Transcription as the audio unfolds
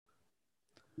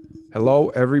Hello,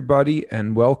 everybody,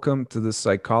 and welcome to the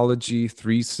Psychology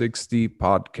 360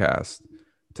 podcast.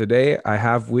 Today, I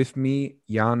have with me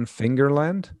Jan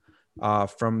Fingerland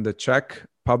from the Czech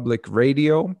Public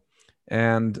Radio,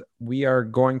 and we are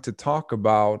going to talk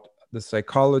about the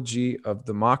psychology of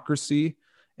democracy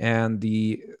and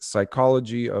the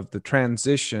psychology of the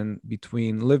transition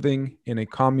between living in a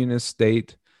communist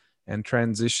state and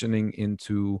transitioning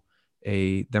into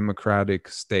a democratic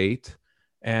state.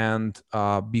 And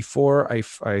before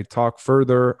I talk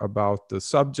further about the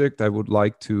subject, I would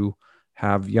like to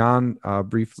have Jan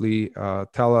briefly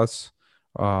tell us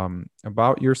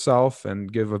about yourself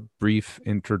and give a brief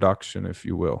introduction, if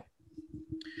you will.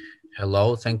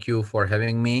 Hello, thank you for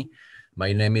having me.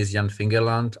 My name is Jan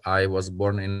Fingerland. I was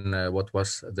born in what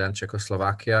was then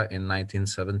Czechoslovakia in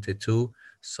 1972.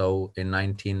 So in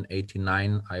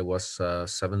 1989, I was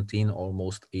 17,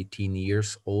 almost 18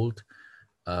 years old.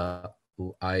 Uh,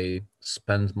 I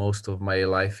spent most of my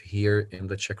life here in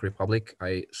the Czech Republic.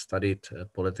 I studied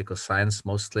political science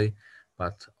mostly,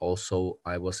 but also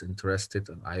I was interested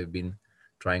and I've been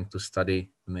trying to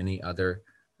study many other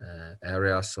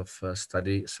areas of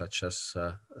study, such as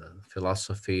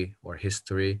philosophy or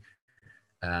history.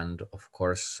 And of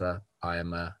course, I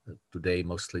am today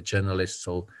mostly journalist,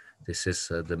 so this is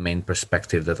the main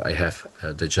perspective that I have,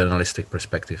 the journalistic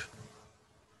perspective.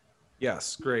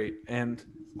 Yes, great. And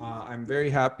I'm very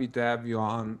happy to have you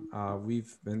on.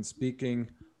 We've been speaking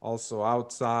also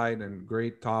outside and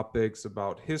great topics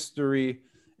about history.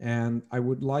 And I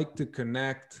would like to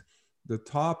connect the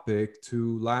topic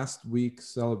to last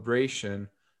week's celebration,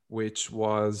 which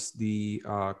was the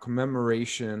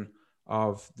commemoration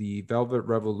of the Velvet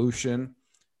Revolution.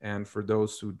 And for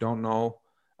those who don't know,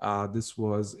 this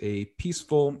was a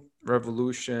peaceful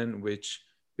revolution which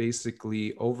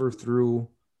basically overthrew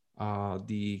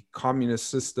the communist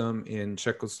system in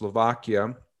Czechoslovakia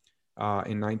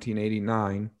in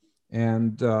 1989.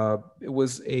 And it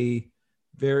was a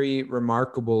very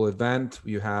remarkable event.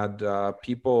 You had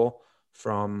people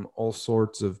from all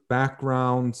sorts of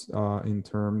backgrounds in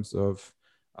terms of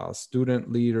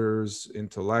student leaders,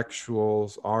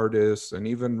 intellectuals, artists, and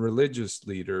even religious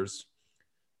leaders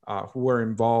who were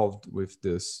involved with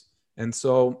this. And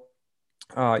so,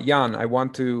 Jan, I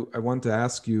want to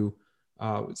ask you,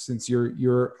 since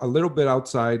you're a little bit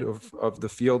outside of the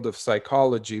field of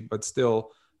psychology, but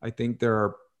still, I think there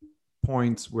are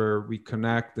points where we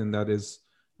connect, and that is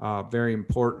very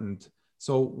important.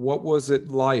 So, what was it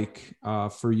like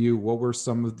for you? What were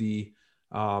some of the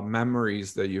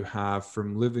memories that you have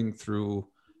from living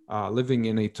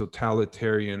in a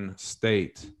totalitarian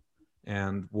state?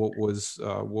 And what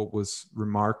was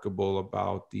remarkable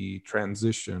about the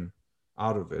transition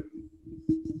out of it?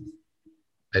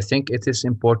 I think it is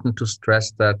important to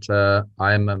stress that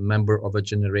I am a member of a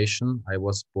generation. I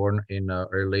was born in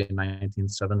early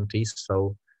 1970s,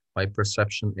 so my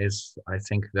perception is, I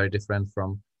think, very different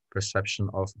from perception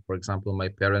of, for example, my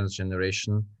parents'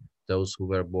 generation, those who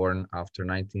were born after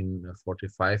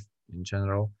 1945 in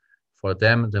general. For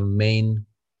them, the main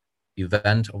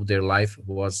event of their life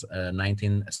was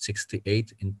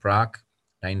 1968 in Prague.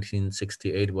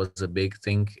 1968 was a big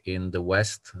thing in the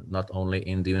West, not only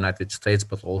in the United States,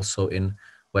 but also in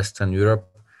Western Europe.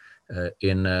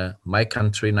 In my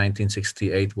country,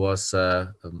 1968 was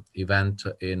an event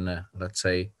in, let's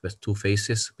say, with two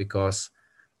phases, because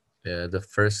the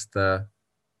first,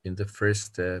 in the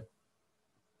first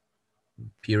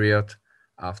period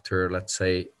after, let's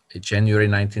say, January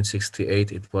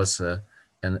 1968, it was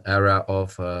an era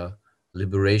of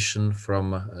liberation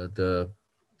from the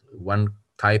one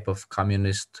type of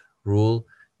communist rule.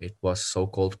 It was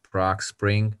so-called Prague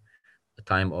Spring, a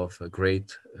time of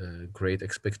great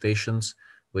expectations,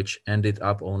 which ended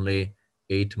up only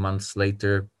 8 months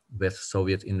later with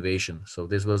Soviet invasion. So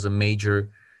this was a major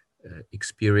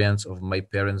experience of my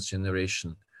parents'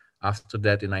 generation. After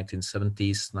that, in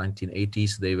 1970s,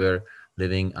 1980s, they were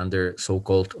living under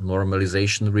so-called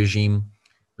normalization regime,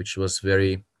 which was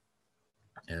very,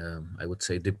 I would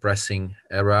say, depressing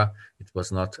era. It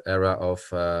was not era of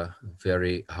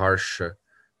very harsh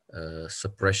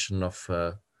suppression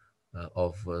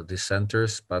of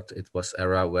dissenters, but it was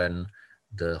era when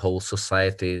the whole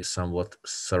society somewhat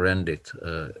surrendered,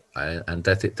 and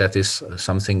that is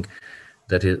something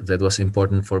that was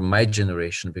important for my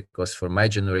generation, because for my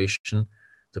generation,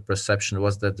 the perception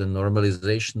was that the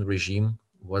normalization regime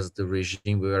was the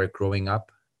regime we were growing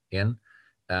up in,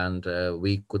 and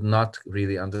we could not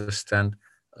really understand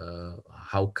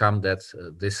how come that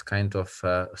this kind of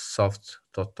soft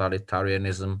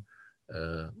totalitarianism,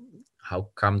 how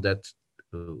come that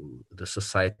the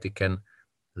society can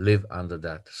live under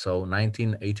that. So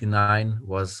 1989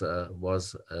 was a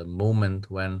moment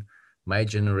when my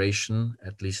generation,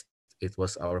 at least it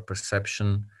was our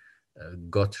perception,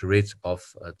 got rid of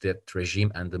that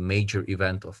regime, and the major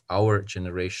event of our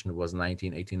generation was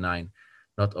 1989.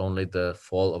 Not only the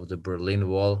fall of the Berlin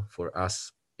Wall for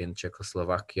us in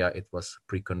Czechoslovakia, it was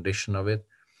precondition of it,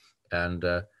 and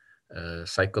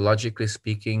psychologically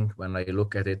speaking, when I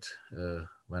look at it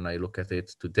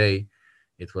today,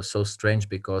 it was so strange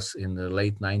because in the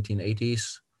late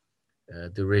 1980s,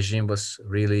 the regime was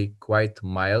really quite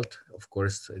mild. Of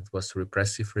course, it was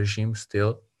repressive regime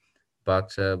still,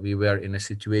 but we were in a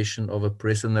situation of a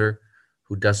prisoner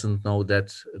who doesn't know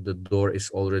that the door is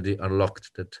already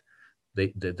unlocked, that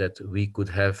we could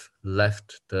have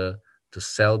left the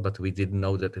cell, but we didn't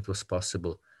know that it was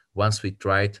possible. Once we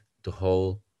tried, the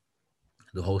whole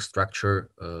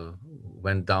structure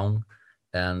went down,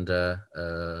 and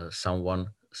someone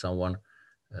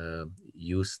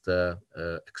used the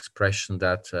expression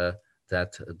that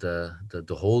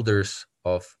the holders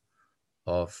of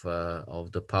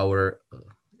the power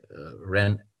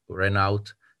ran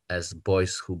out as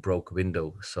boys who broke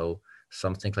window. So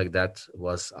something like that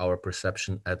was our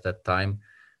perception at that time.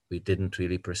 We didn't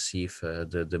really perceive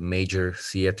the major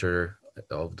theater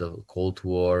of the Cold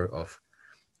War, of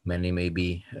many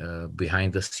maybe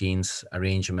behind the scenes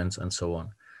arrangements and so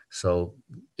on. So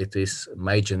it is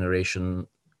my generational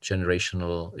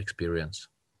experience.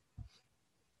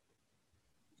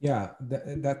 Yeah,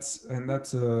 that's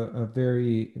a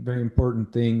very very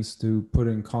important things to put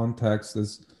in context,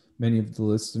 as many of the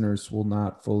listeners will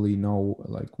not fully know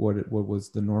like what was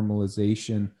the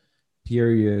normalization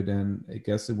period, and I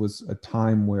guess it was a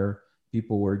time where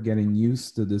people were getting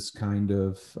used to this kind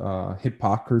of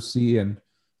hypocrisy and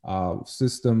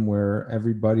system where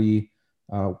everybody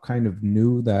kind of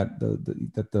knew that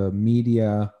that the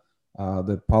media,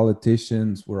 the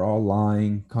politicians were all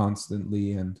lying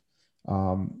constantly, and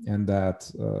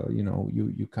that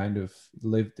you kind of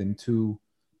lived in two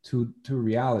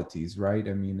realities, right?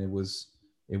 I mean,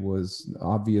 it was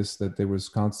obvious that there was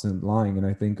constant lying, and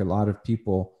I think a lot of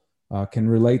people can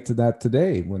relate to that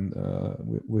today when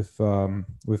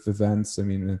with events. I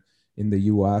mean, in the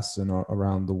U.S. and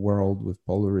around the world with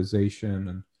polarization,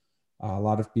 and a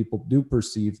lot of people do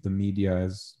perceive the media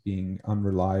as being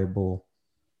unreliable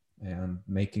and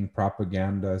making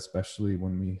propaganda, especially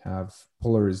when we have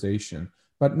polarization.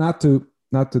 But not to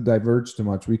diverge too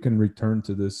much. We can return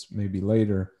to this maybe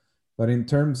later. But in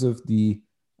terms of the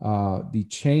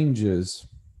changes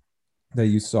that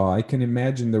you saw, I can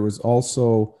imagine there was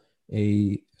also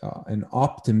a an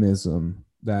optimism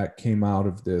that came out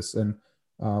of this. And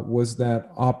was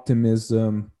that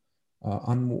optimism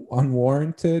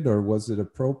unwarranted, or was it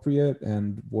appropriate?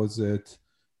 And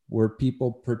were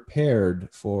people prepared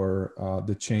for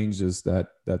the changes that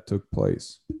took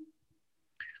place?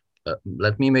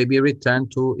 Let me maybe return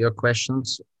to your question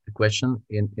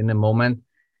in a moment.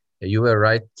 You were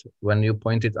right when you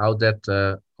pointed out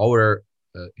that our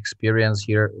experience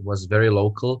here was very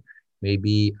local.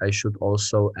 Maybe I should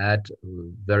also add a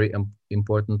very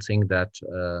important thing that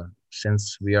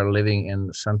since we are living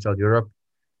in Central Europe,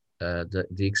 the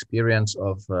experience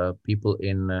of people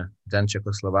in then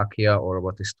Czechoslovakia, or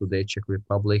what is today Czech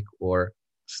Republic or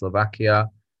Slovakia,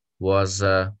 was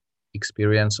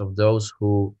experience of those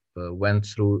who went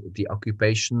through the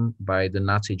occupation by the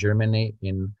Nazi Germany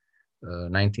in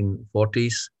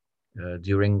 1940s,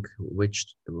 during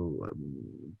which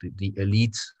the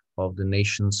elites of the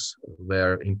nations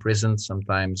were imprisoned,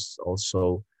 sometimes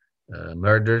also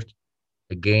murdered.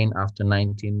 Again, after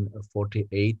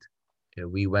 1948,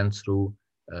 we went through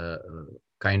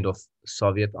kind of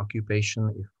Soviet occupation,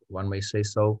 if one may say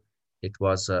so. It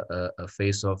was a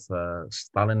phase of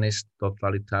Stalinist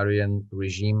totalitarian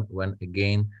regime when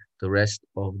again the rest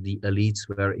of the elites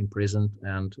were imprisoned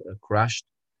and crushed.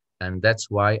 And that's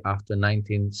why after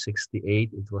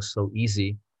 1968, it was so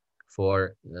easy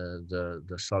for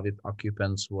the Soviet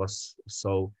occupants, was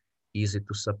so easy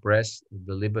to suppress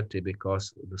the liberty,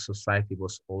 because the society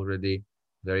was already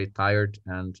very tired,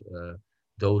 and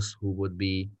those who would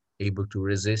be able to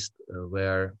resist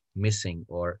were missing,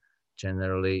 or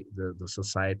generally the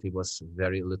society was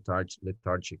very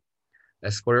lethargic.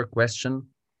 As for your question,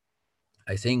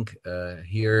 I think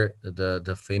here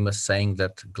the famous saying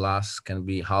that glass can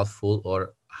be half full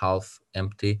or half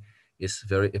empty is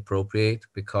very appropriate,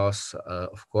 because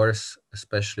of course,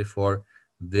 especially for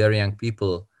very young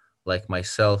people like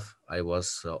myself, I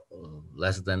was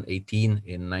less than 18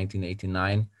 in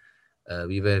 1989.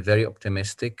 We were very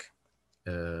optimistic.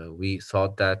 We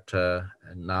thought that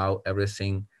now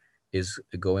everything is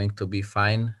going to be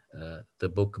fine. The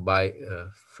book by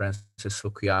Francis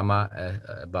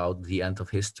Fukuyama about the end of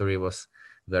history was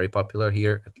very popular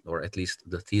here, or at least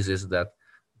the thesis that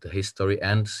the history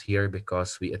ends here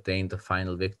because we attained the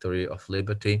final victory of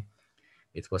liberty.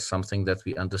 It was something that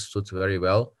we understood very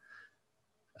well.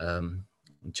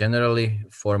 Generally,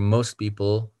 for most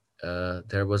people,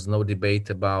 there was no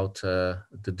debate about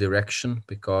the direction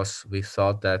because we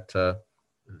thought that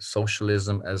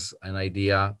socialism as an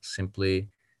idea simply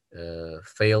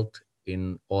failed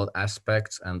in all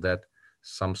aspects, and that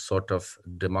some sort of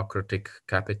democratic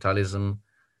capitalism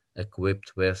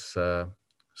equipped with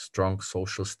strong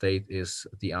social state is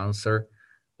the answer.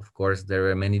 Of course, there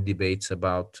are many debates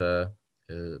about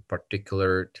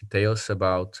particular details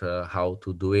about how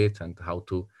to do it and how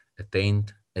to attain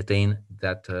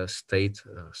that state,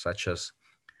 such as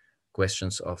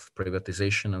questions of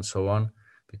privatization and so on,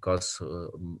 because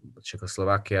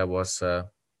Czechoslovakia was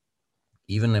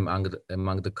even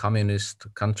among the communist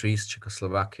countries,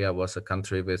 Czechoslovakia was a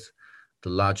country with the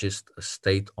largest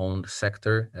state-owned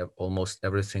sector. Almost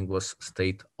everything was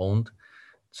state-owned.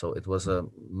 So it was a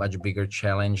much bigger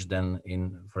challenge than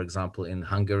in, for example, in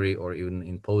Hungary or even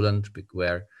in Poland,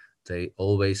 where they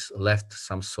always left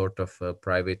some sort of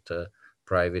private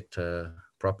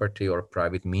property or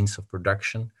private means of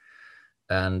production.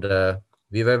 And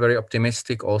we were very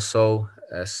optimistic also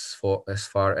as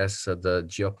far as the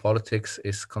geopolitics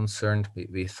is concerned.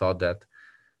 We thought that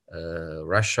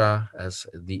Russia, as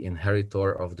the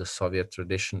inheritor of the Soviet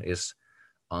tradition, is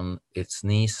on its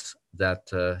knees,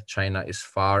 that China is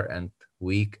far and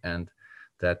weak, and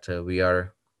that we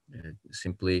are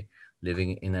simply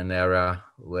living in an era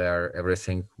where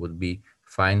everything would be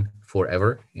fine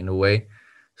forever in a way.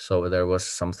 So there was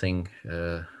something,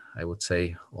 I would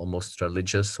say, almost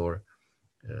religious or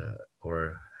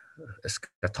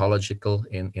eschatological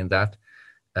in that.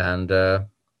 And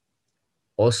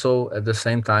also at the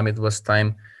same time, it was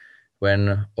time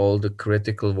when all the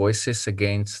critical voices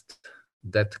against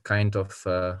that kind of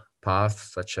path,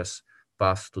 such as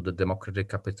path to the democratic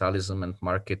capitalism and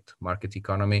market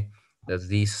economy, that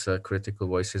these critical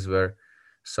voices were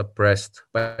suppressed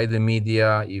by the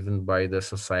media, even by the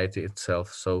society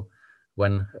itself. So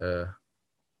when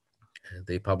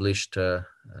they published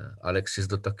Alexis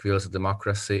de Tocqueville's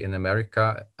Democracy in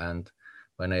America, and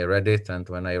when I read it, and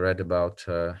when I read about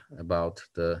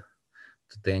the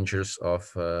dangers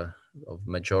of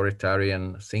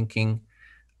majoritarian thinking,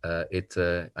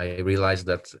 I realized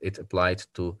that it applied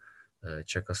to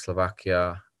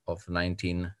Czechoslovakia of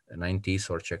 1990s,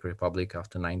 or Czech Republic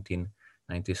after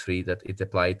 1993, that it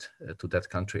applied to that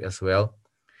country as well.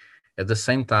 At the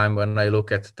same time, when I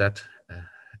look at that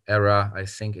era, I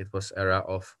think it was era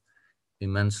of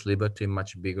immense liberty,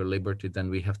 much bigger liberty than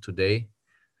we have today.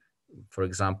 For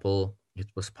example, it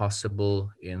was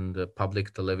possible in the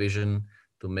public television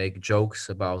to make jokes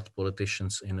about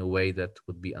politicians in a way that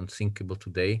would be unthinkable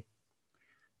today.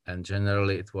 And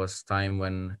generally, it was time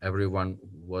when everyone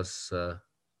was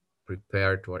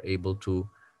prepared or able to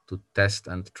test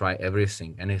and try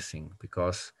anything,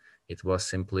 because it was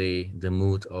simply the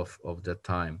mood of the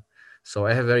time. So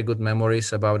I have very good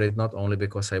memories about it, not only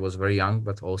because I was very young,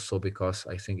 but also because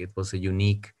I think it was a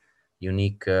unique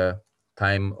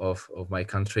time of my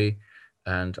country.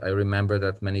 And I remember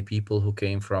that many people who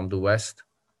came from the West,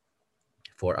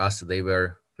 for us, they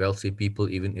were wealthy people,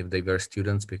 even if they were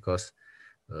students, because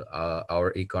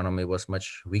our economy was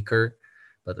much weaker.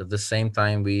 But at the same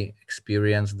time, we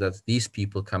experienced that these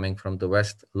people coming from the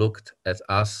West looked at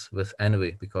us with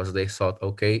envy, because they thought,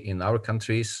 okay, in our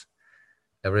countries,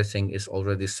 everything is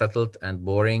already settled and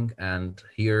boring. And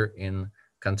here in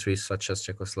countries such as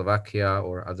Czechoslovakia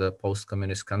or other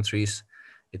post-communist countries,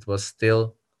 it was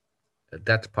still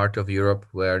that part of Europe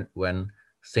where when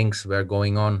things were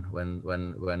going on,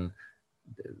 when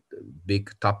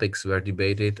big topics were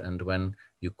debated, and when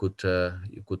you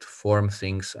could form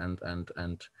things and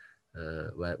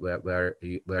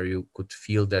where you could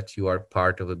feel that you are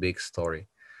part of a big story.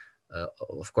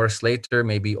 Of course, later,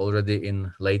 maybe already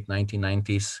in late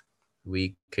 1990s,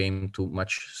 we came to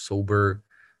much sober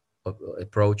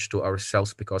approach to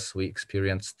ourselves, because we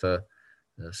experienced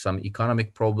some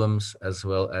economic problems, as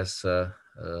well as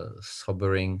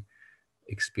sobering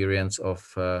experience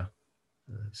of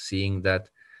seeing that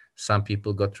some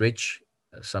people got rich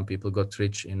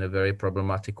in a very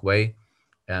problematic way,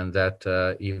 and that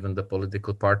even the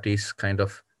political parties kind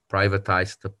of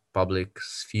privatized the public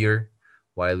sphere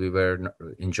while we were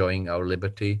enjoying our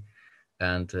liberty.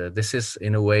 And this is,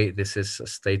 in a way, this is a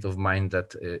state of mind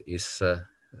that is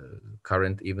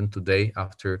current even today,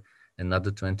 after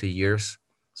another 20 years.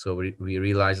 So we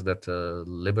realized that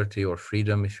liberty or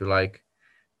freedom, if you like,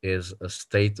 is a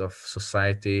state of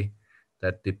society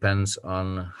that depends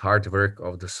on hard work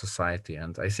of the society.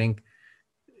 And I think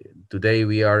today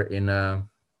we are in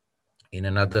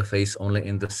another phase, only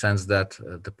in the sense that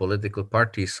the political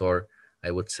parties, or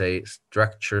I would say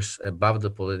structures above the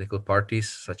political parties,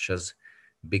 such as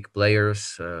big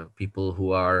players, people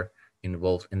who are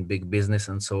involved in big business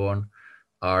and so on,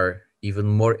 are even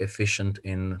more efficient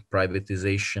in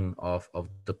privatization of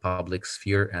the public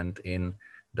sphere and in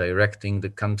directing the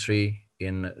country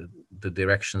in the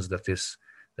directions that is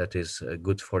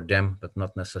good for them, but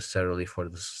not necessarily for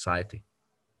the society.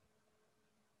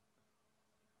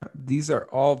 These are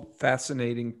all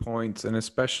fascinating points, and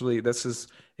especially this is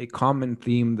a common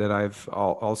theme that I've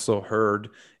also heard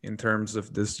in terms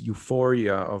of this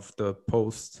euphoria of the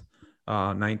post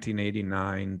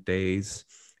 1989 days.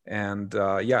 And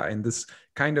yeah, and this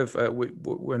kind of,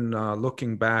 when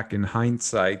looking back in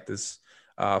hindsight, this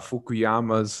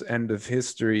Fukuyama's end of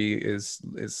history is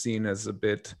seen as a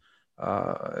bit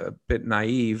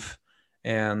naive,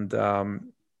 and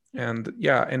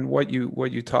yeah, and what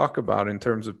you talk about in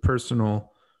terms of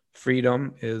personal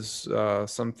freedom is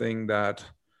something that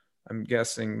I'm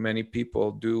guessing many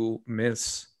people do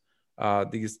miss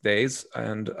these days,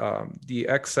 and the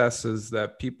excesses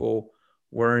that people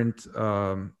weren't,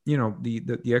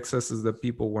 the excesses that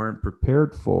people weren't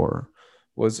prepared for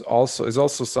is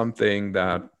also something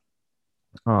that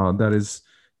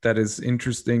that is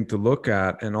interesting to look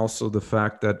at, and also the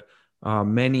fact that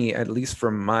many, at least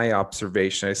from my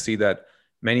observation, I see that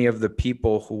many of the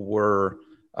people who were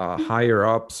higher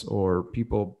ups or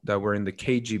people that were in the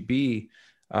KGB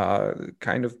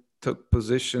kind of took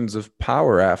positions of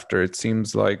power after. It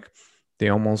seems like they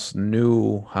almost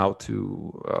knew how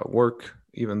to work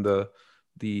even the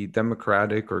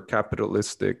democratic or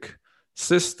capitalistic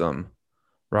system,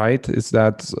 right? Is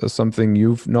that something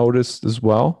you've noticed as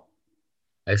well?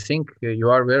 I think you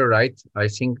are very right. I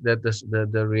think that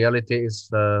the reality is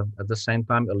at the same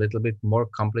time a little bit more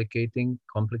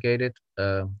complicated.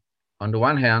 On the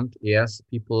one hand, yes,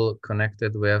 people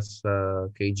connected with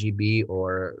KGB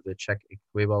or the Czech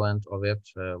equivalent of it,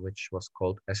 which was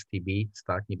called STB,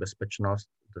 Státní bezpečnost,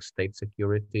 the state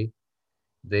security.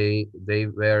 They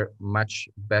were much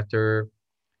better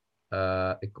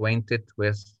acquainted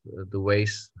with the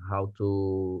ways how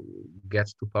to get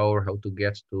to power, how to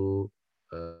get to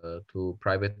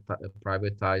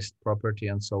privatized property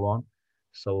and so on.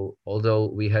 So although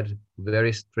we had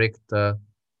very strict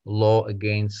law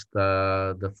against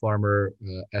the former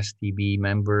STB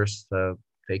members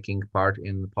taking part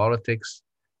in politics,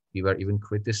 we were even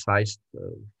criticized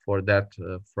for that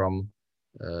from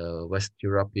West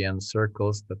European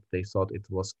circles, that they thought it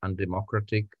was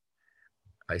undemocratic.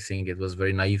 I think it was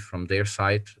very naive from their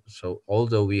side. So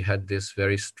although we had this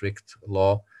very strict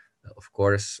law, of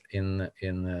course, in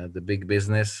the big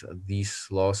business, these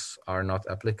laws are not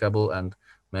applicable, and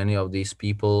many of these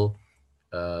people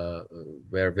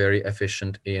were very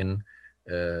efficient in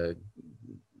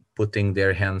putting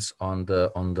their hands on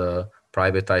the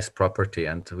privatized property,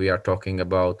 and we are talking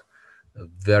about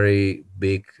very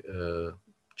big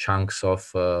chunks of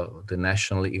the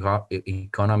national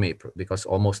economy, because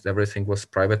almost everything was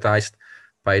privatized.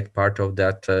 Part of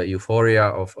that euphoria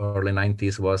of early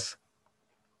 90s was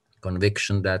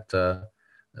conviction that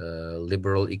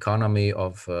liberal economy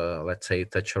of, let's say,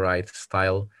 Thatcherite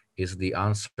style is the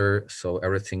answer. So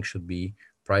everything should be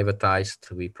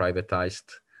privatized. We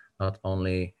privatized not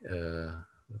only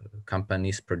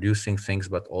companies producing things,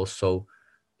 but also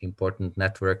important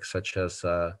networks such as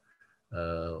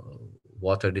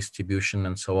water distribution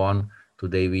and so on.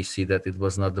 Today we see that it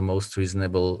was not the most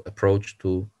reasonable approach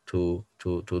to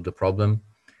the problem.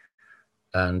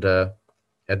 And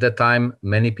at that time,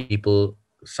 many people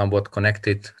somewhat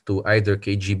connected to either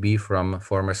KGB from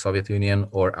former Soviet Union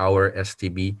or our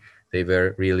STB, they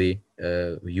were really,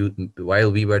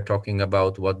 while we were talking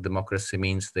about what democracy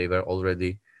means, they were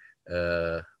already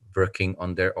working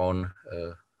on their own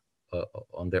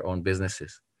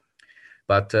businesses.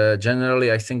 But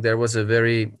generally, I think there was a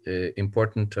very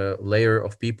important layer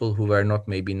of people who were not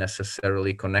maybe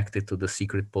necessarily connected to the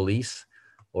secret police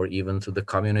or even to the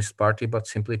Communist Party, but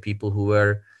simply people who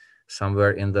were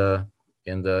somewhere in the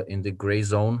gray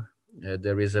zone.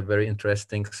 There is a very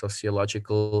interesting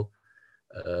sociological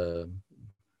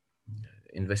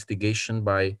investigation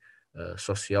by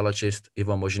sociologist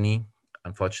Ivo Možný.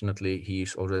 Unfortunately, he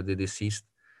is already deceased,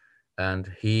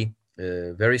 and he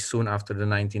very soon after the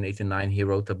 1989 he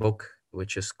wrote a book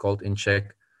which is called in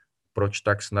Czech Proč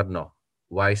tak snadno?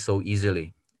 Why so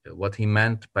easily? What he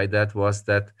meant by that was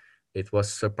that it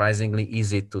was surprisingly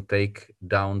easy to take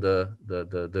down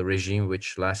the regime,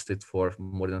 which lasted for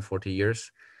more than 40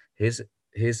 years.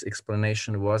 His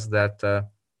explanation was that the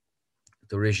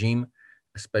regime,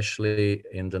 especially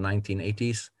in the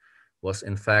 1980s, was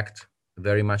in fact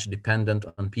very much dependent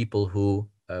on people who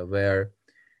were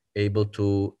able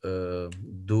to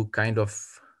do kind of,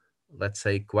 let's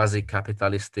say,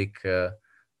 quasi-capitalistic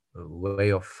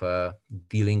way of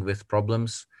dealing with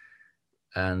problems,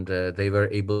 and they were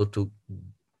able to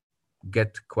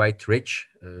get quite rich.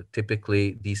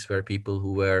 Typically, these were people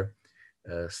who were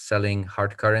selling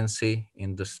hard currency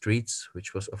in the streets,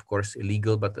 which was of course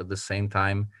illegal, but at the same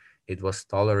time it was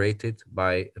tolerated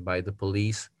by the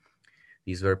police.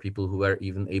 These were people who were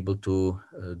even able to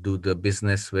do the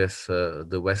business with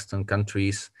the Western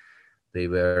countries. They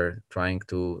were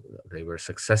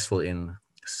successful in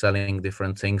selling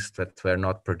different things that were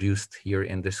not produced here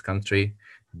in this country,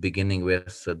 beginning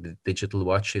with the digital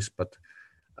watches, but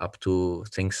up to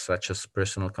things such as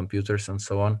personal computers and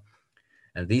so on.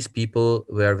 And these people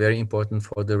were very important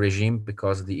for the regime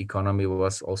because the economy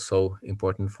was also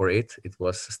important for it. It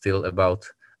was still about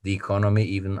the economy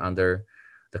even under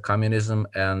the communism.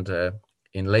 And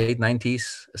in late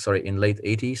 80s,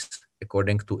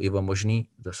 according to Ivo Možný,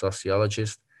 the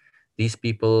sociologist, these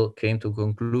people came to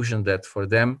conclusion that for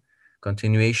them,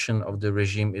 continuation of the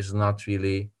regime is not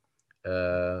really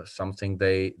something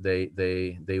they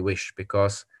wish,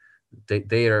 because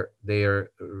their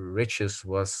riches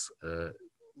was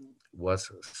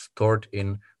stored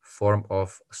in form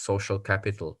of social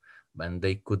capital, and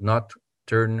they could not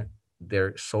turn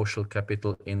their social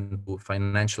capital into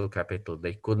financial capital.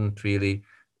 They couldn't really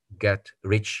get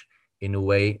rich in a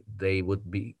way they would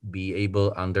be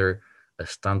able under a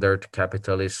standard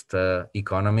capitalist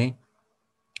economy.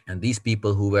 And these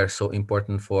people who were so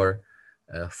important for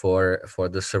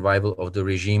the survival of the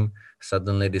regime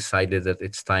suddenly decided that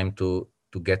it's time to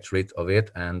get rid of it,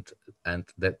 and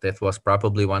that was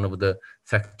probably one of the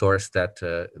factors that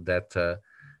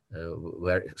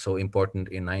were so important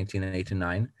in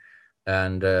 1989.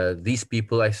 And these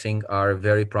people, I think, are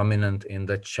very prominent in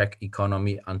the Czech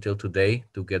economy until today,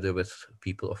 together with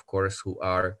people, of course, who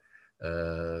are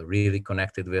really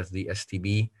connected with the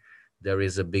STB. There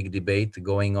is a big debate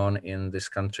going on in this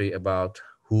country about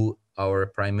who our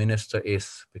prime minister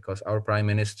is, because our prime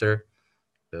minister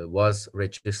was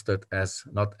registered as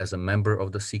not as a member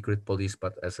of the secret police,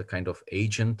 but as a kind of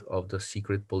agent of the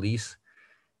secret police.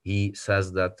 He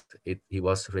says that he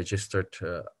was registered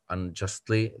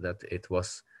unjustly, that it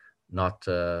was not,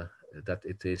 that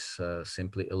it is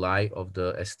simply a lie of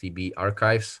the STB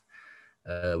archives.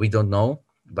 We don't know,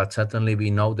 but certainly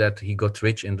we know that he got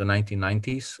rich in the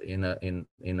 1990s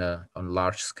on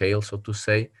large scale, so to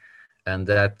say, and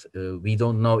that we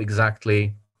don't know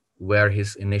exactly where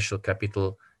his initial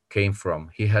capital came from.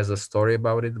 He has a story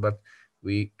about it, but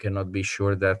we cannot be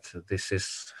sure that this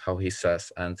is how he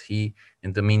says. And he,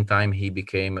 in the meantime, he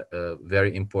became a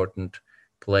very important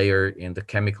player in the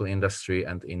chemical industry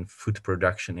and in food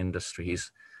production industry.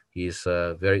 He's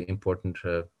a very important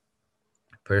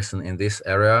person in this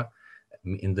area.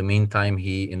 In the meantime,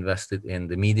 he invested in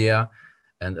the media,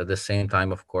 and at the same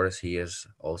time, of course, he is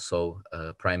also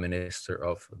prime minister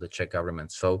of the Czech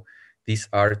government. So these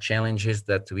are challenges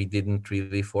that we didn't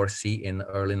really foresee in the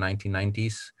early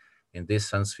 1990s. In this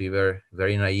sense, we were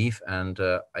very naive, and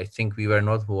I think we were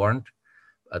not warned.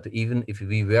 But even if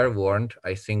we were warned,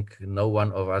 I think no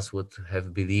one of us would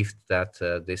have believed that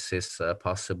this is a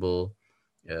possible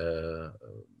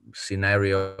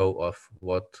scenario of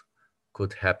what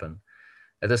could happen.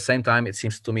 At the same time, it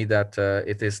seems to me that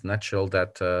it is natural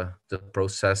that the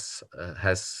process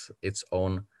has its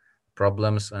own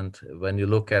problems. And when you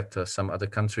look at some other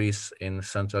countries in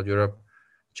Central Europe,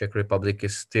 Czech Republic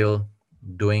is still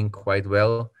doing quite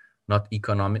well, not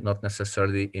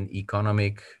necessarily in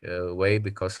economic way,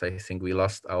 because I think we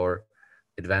lost our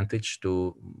advantage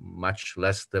to much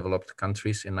less developed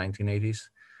countries in 1980s.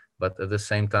 But at the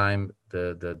same time,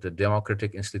 the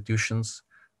democratic institutions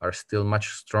are still much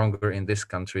stronger in this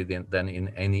country than in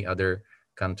any other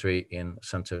country in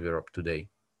Central Europe today.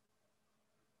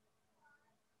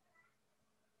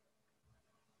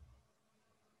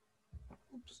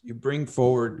 You bring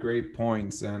forward great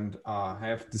points, and I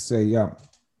have to say, yeah,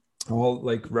 all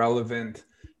like relevant,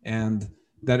 and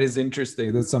that is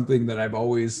interesting. That's something that I've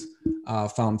always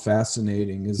found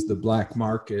fascinating, is the black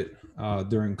market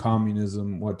during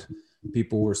communism, what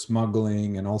people were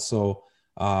smuggling, and also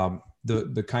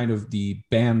the kind of the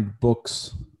banned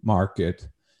books market.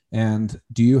 And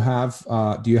do you have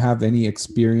any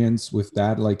experience with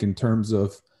that, like in terms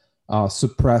of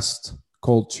suppressed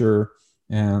culture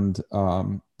and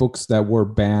books that were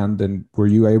banned, and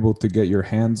were you able to get your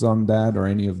hands on that or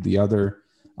any of the other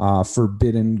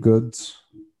forbidden goods?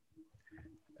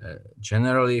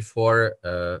 Generally, for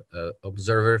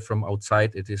observer from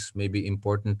outside, it is maybe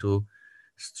important to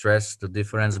stress the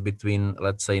difference between,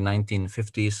 let's say,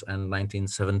 1950s and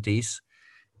 1970s.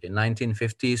 In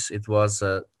 1950s, it was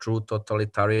a true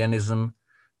totalitarianism,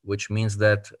 which means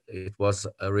that it was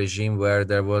a regime where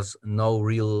there was no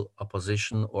real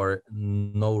opposition or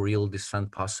no real dissent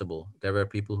possible. There were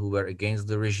people who were against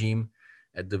the regime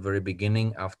at the very beginning,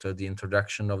 after the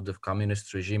introduction of the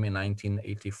communist regime in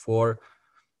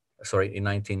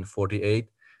 1948.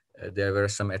 There were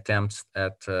some attempts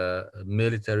at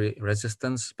military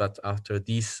resistance, but after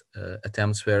these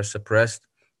attempts were suppressed,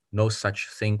 no such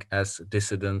thing as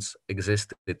dissidents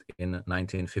existed in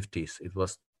 1950s. It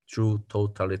was true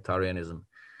totalitarianism.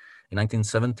 In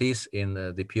 1970s, in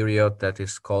the period that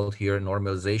is called here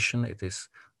normalization, it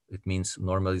means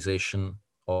normalization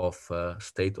of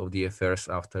state of the affairs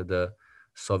after the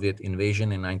Soviet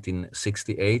invasion in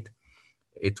 1968.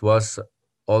 It was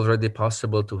already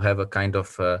possible to have a kind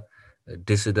of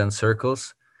dissident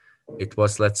circles. It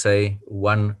was, let's say,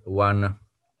 one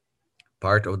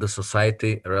part of the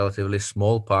society, a relatively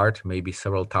small part, maybe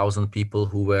several thousand people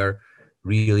who were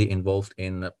really involved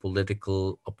in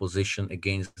political opposition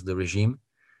against the regime.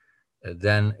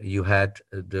 Then you had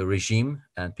the regime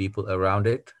and people around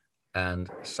it, and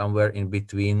somewhere in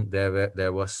between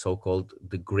there was so-called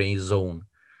the gray zone.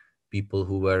 People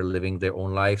who were living their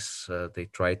own lives. They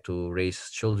tried to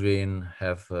raise children,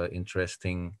 have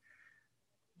interesting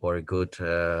or good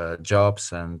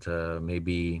jobs, and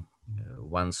maybe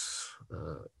once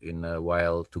in a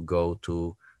while to go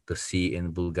to the sea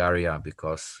in Bulgaria,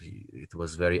 because it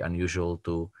was very unusual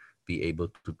to be able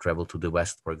to travel to the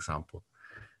West, for example.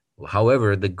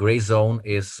 However, the gray zone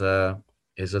is a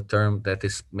term that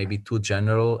is maybe too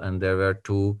general, and there were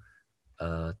two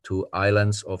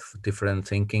islands of different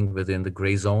thinking within the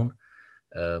gray zone.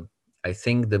 I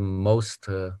think the most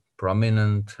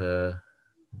prominent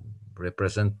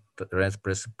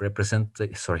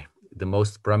the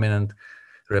most prominent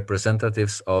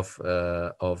representatives of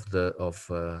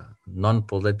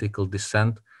non-political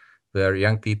dissent were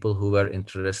young people who were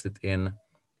interested in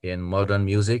modern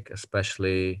music,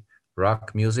 especially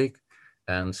rock music.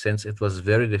 And since it was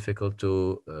very difficult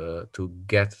to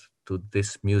get to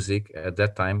this music at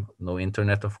that time, no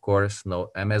internet, of course,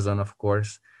 no Amazon, of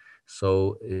course,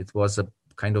 so it was a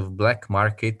kind of black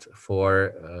market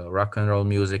for rock and roll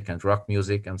music and rock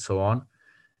music and so on.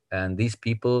 And these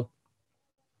people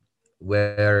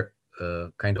were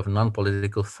kind of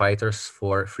non-political fighters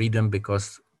for freedom,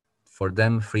 because for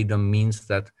them freedom means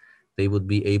that they would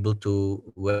be able to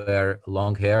wear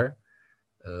long hair,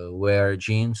 wear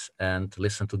jeans, and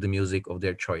listen to the music of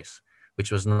their choice,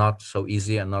 which was not so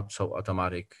easy and not so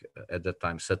automatic at that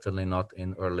time, certainly not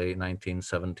in early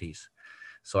 1970s.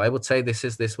 So I would say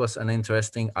this was an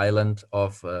interesting island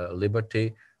of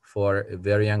liberty for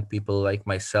very young people like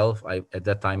myself. At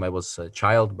that time I was a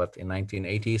child, but in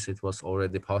 1980s it was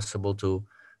already possible to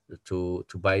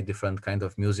buy different kind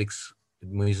of music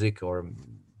or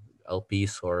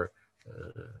LPs or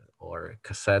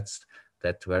cassettes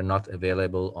that were not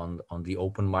available on the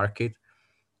open market.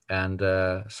 And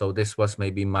so this was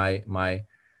maybe my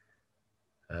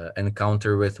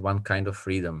encounter with one kind of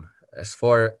freedom. As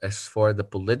for the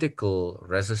political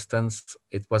resistance,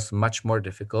 it was much more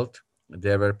difficult.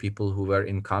 There were people who were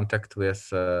in contact with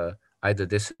either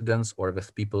dissidents or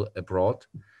with people abroad.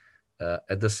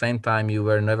 At the same time, you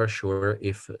were never sure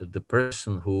if the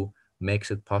person who makes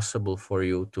it possible for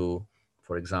you to,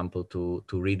 for example, to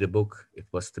read a book. It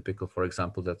was typical, for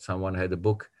example, that someone had a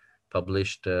book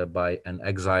published by an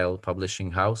exile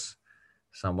publishing house.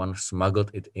 Someone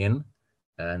smuggled it in,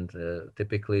 and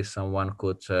typically someone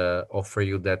could offer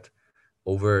you that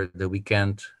over the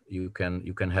weekend you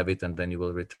can have it and then you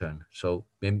will return. So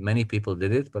many people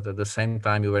did it, but at the same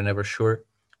time you were never sure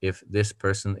if this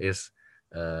person is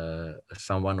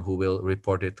someone who will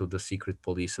report it to the secret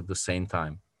police at the same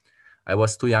time. I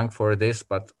was too young for this,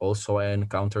 but also I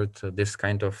encountered this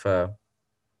kind of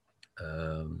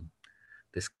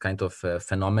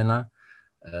phenomena,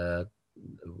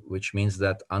 which means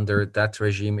that under that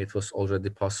regime it was already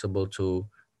possible to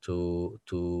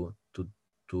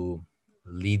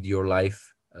lead your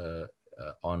life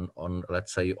on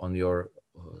let's say on your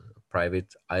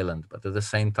private island. But at the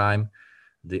same time,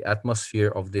 the atmosphere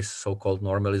of this so-called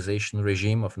normalization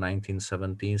regime of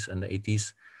 1970s and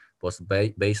 80s was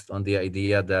based on the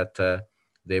idea that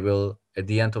they will, at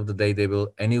the end of the day, they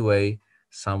will anyway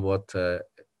somewhat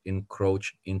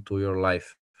encroach into your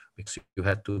life, because you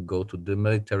had to go to the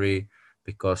military,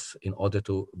 because in order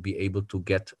to be able to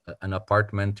get an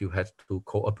apartment, you had to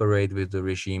cooperate with the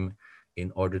regime. In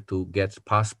order to get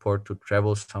passport to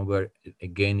travel somewhere,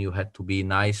 again, you had to be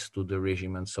nice to the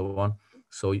regime and so on.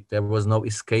 So there was no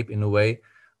escape in a way,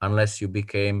 unless you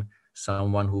became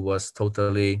someone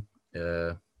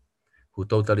uh, who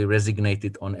totally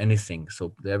resignated on anything.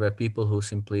 So there were people who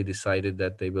simply decided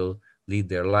that they will lead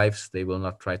their lives. They will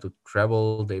not try to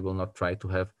travel. They will not try to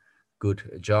have good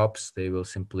jobs. They will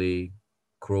simply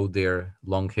grow their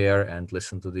long hair and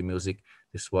listen to the music.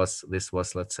 This was,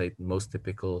 let's say, most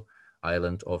typical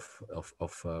island of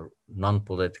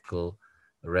non-political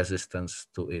resistance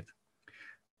to it.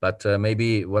 But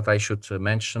maybe what I should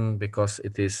mention, because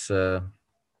it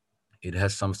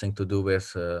has something to do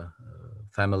with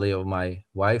family of my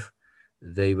wife.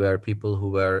 They were people who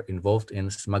were involved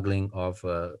in smuggling of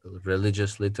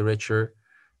religious literature.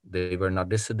 They were not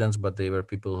dissidents, but they were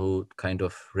people who kind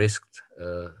of risked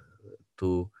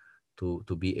to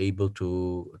to be able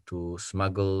to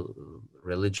smuggle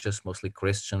religious, mostly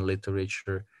Christian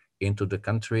literature into the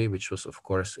country, which was of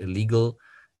course illegal.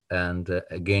 And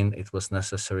again, it was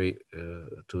necessary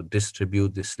to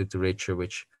distribute this literature,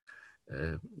 which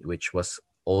was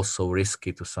also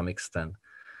risky to some extent.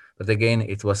 But again,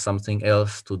 it was something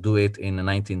else to do it in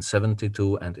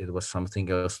 1972, and it was something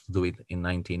else to do it in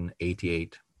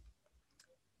 1988.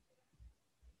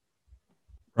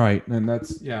 Right. And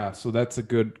that's, yeah, so that's a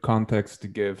good context to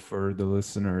give for the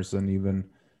listeners and even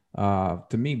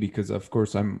to me, because of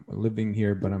course I'm living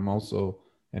here, but I'm also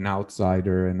an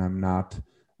outsider and I'm not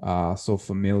so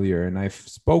familiar. And I've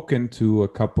spoken to a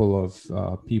couple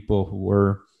of people who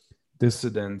were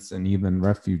dissidents and even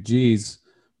refugees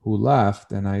who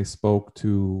left. And I spoke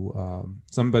to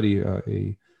somebody,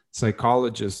 a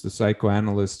psychologist, a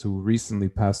psychoanalyst who recently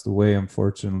passed away,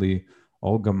 unfortunately,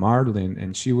 Olga Marlin,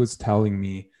 and she was telling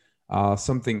me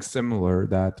something similar,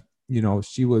 that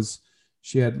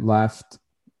she had left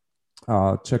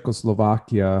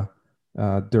Czechoslovakia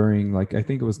during, like, I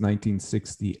think it was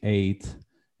 1968,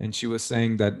 and she was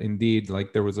saying that indeed,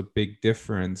 like, there was a big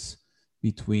difference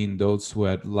between those who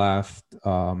had left,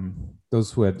 after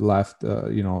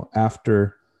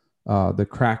the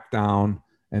crackdown,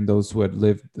 and those who had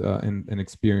lived and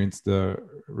experienced the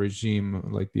regime,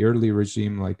 like the early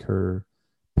regime, like her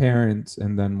parents,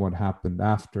 and then what happened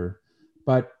after.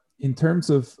 But in terms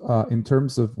of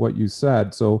what you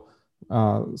said, so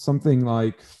something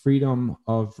like freedom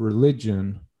of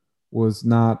religion was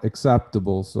not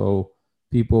acceptable. So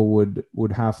people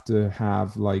would have to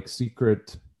have like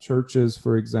secret churches,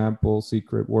 for example,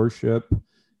 secret worship,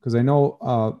 because I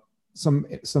know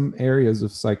some areas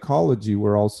of psychology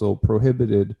were also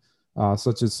prohibited,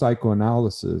 such as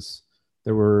psychoanalysis.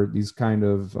 There were these kind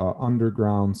of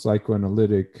underground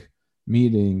psychoanalytic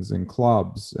meetings and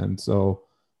clubs, and so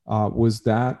was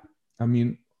that, I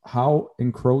mean, how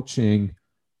encroaching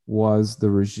was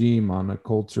the regime on a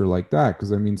culture like that?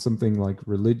 Because I mean, something like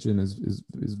religion is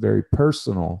very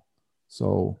personal.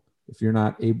 So if you're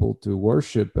not able to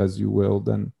worship as you will,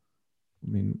 then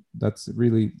I mean, that's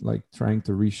really like trying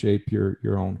to reshape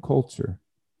your own culture.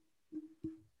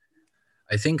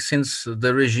 I think since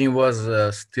the regime was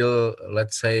still,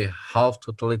 let's say, half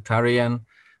totalitarian,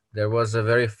 there was a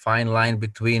very fine line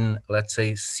between, let's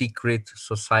say, secret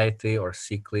society or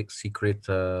secret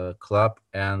club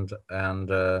and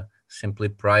simply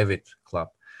private club.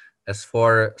 As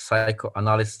for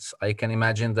psychoanalysts, I can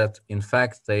imagine that in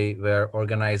fact they were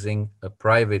organizing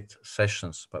private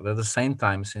sessions, but at the same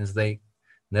time, since they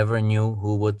never knew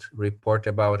who would report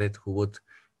about it, who would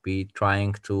be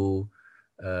trying to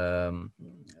um,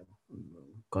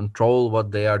 control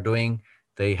what they are doing,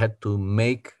 they had to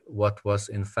make what was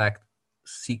in fact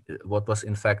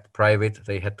private.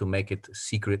 They had to make it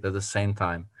secret at the same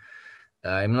time.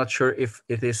 I'm not sure if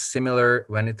it is similar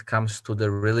when it comes to the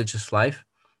religious life.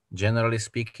 Generally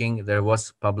speaking, there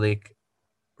was public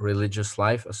religious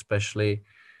life, especially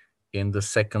in the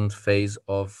second phase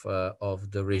of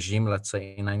the regime. Let's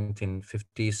say in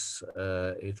 1950s,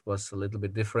 it was a little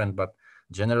bit different, but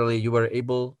generally you were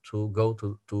able to go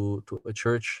to a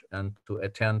church and to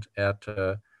attend at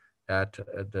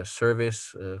the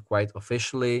service quite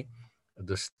officially.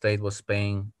 The state was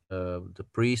paying the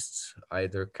priests,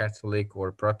 either Catholic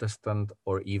or Protestant,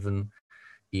 or even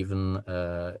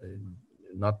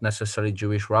not necessarily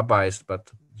Jewish rabbis,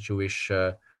 but Jewish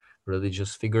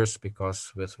religious figures,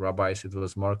 because with rabbis it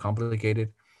was more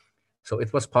complicated. So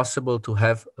it was possible to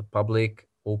have a public,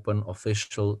 open,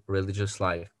 official religious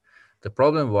life. The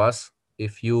problem was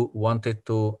if you wanted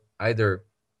to either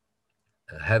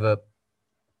have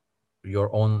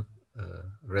your own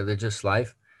religious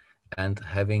life and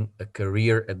having a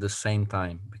career at the same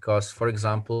time. Because, for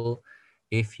example,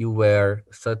 if you were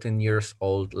 13 years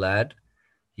old lad,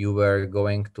 you were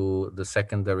going to the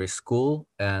secondary school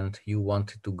and you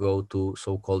wanted to go to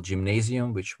so-called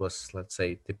gymnasium, which was, let's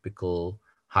say, typical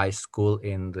high school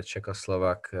in the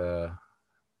Czechoslovak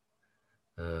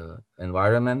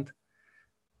environment.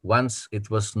 Once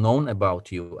it was known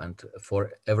about you, and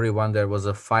for everyone there was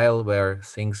a file where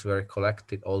things were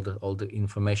collected, all the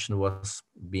information was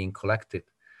being collected.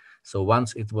 So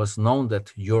once it was known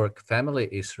that your family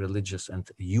is religious and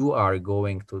you are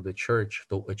going to the church,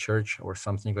 to a church or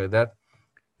something like that,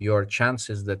 your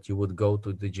chances that you would go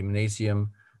to the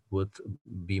gymnasium would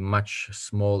be much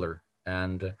smaller.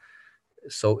 And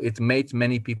so it made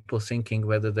many people thinking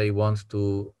whether they want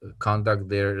to conduct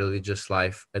their religious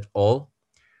life at all,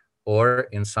 or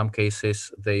in some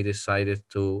cases they decided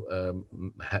to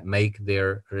make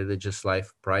their religious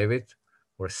life private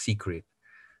or secret.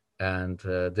 And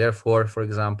therefore, for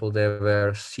example, there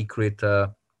were secret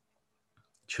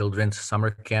children's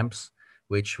summer camps,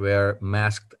 which were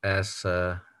masked as,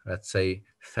 let's say,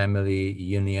 family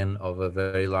union of a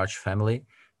very large family,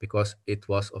 because it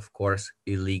was, of course,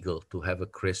 illegal to have a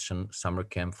Christian summer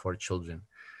camp for children.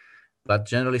 But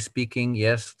generally speaking,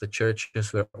 yes, the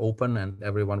churches were open and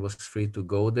everyone was free to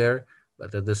go there.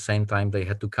 But at the same time, they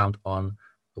had to count on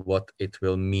what it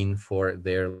will mean for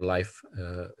their life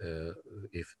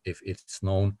if it's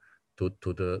known to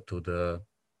the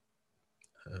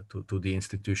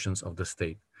institutions of the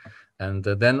state. And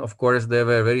then, of course, there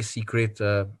were very secret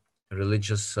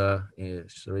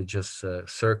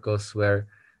circles where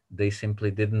they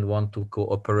simply didn't want to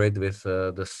cooperate with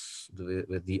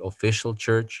with the official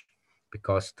church,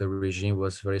 because the regime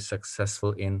was very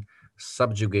successful in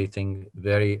subjugating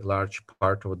very large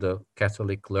part of the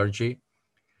Catholic clergy.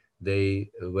 They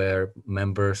were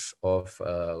members of,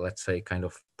 let's say, kind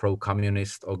of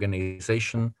pro-communist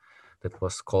organization that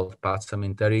was called Pacem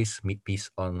in Terris, Peace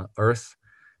on Earth.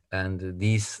 And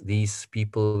these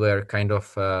people were kind of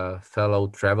fellow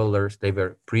travelers. They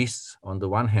were priests on the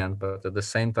one hand, but at the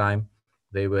same time,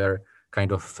 they were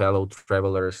kind of fellow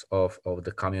travelers of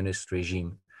the communist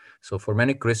regime. So for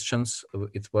many Christians,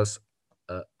 it was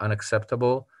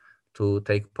unacceptable to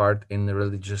take part in the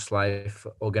religious life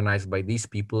organized by these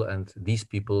people, and these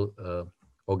people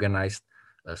organized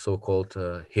a so-called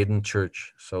hidden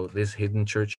church. So this hidden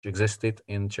church existed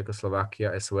in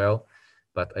Czechoslovakia as well,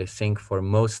 but I think for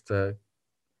most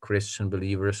Christian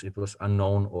believers it was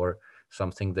unknown, or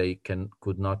something they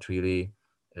could not really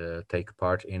take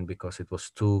part in, because it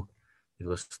was too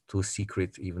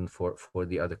secret even for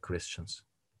the other Christians.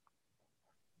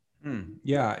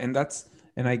 Yeah, and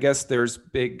I guess there's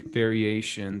big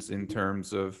variations in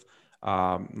terms of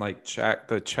like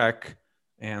the Czech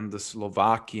and the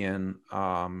Slovakian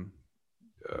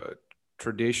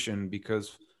tradition,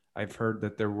 because I've heard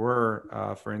that there were,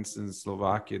 for instance,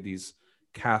 Slovakia, these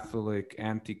Catholic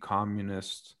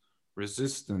anti-communist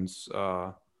resistance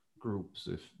groups,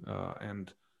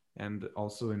 and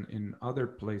also in other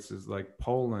places like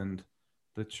Poland,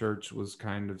 the church was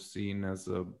kind of seen as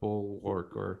a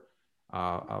bulwark or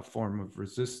a form of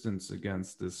resistance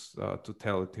against this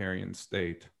totalitarian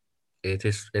state. It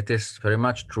is very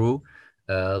much true.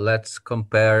 Let's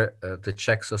compare the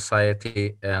Czech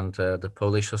society and the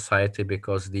Polish society,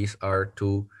 because these are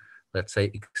two, let's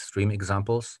say, extreme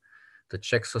examples. The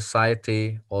Czech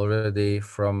society, already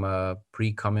from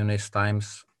pre-communist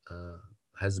times,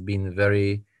 has been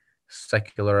very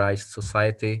secularized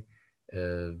society,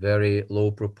 very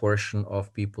low proportion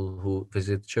of people who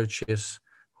visit churches,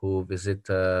 who visit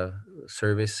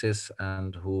services,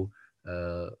 and who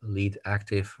lead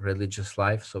active religious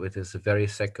life. So it is a very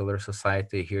secular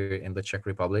society here in the Czech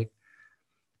Republic.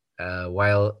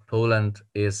 While Poland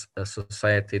is a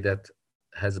society that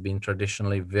has been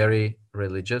traditionally very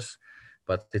religious,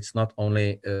 but it's not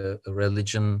only a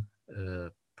religion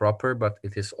proper, but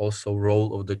it is also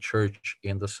role of the church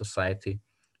in the society,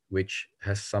 which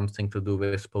has something to do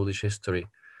with Polish history.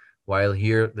 While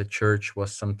here the church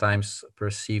was sometimes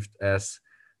perceived as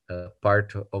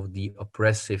part of the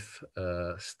oppressive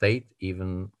state,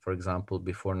 even, for example,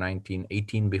 before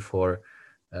 1918, before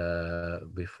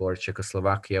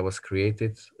Czechoslovakia was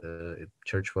created,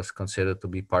 church was considered to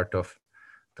be part of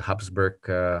the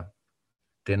Habsburg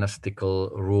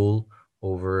dynastical rule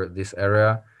over this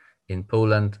area. In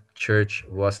Poland, church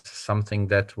was something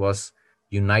that was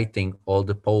uniting all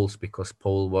the Poles, because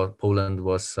Poland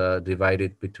was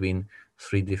divided between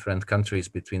three different countries,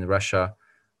 between Russia,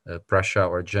 Prussia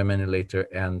or Germany later,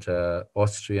 and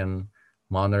Austrian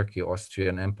monarchy,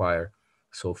 Austrian Empire.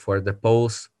 So for the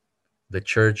Poles, the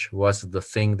church was the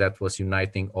thing that was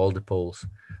uniting all the Poles.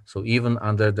 So even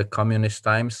under the communist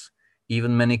times,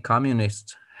 even many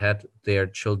communists had their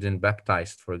children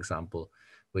baptized, for example,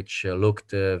 which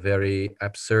looked very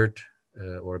absurd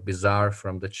or bizarre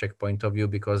from the Czech point of view,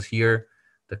 because here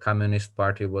the Communist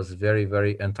Party was very,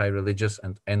 very anti-religious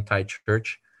and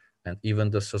anti-church, and even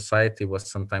the society was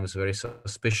sometimes very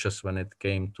suspicious when it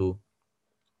came to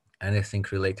anything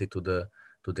related to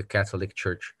the Catholic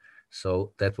Church.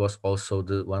 So that was also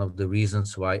one of the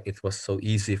reasons why it was so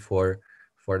easy for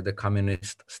the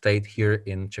communist state here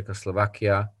in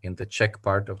Czechoslovakia, in the Czech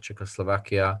part of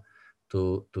Czechoslovakia,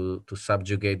 to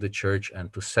subjugate the church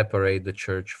and to separate the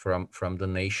church from the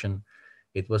nation.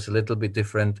 It was a little bit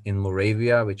different in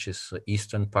Moravia, which is the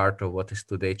eastern part of what is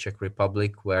today Czech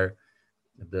Republic, where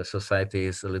the society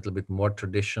is a little bit more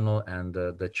traditional, and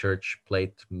the church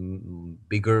played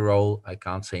bigger role. I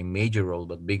can't say major role,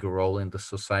 but bigger role in the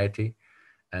society.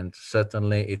 And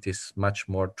certainly it is much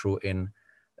more true in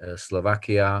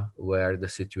Slovakia, where the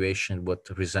situation would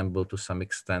resemble to some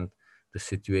extent the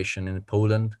situation in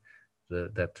Poland,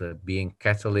 that being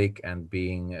Catholic and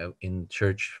being in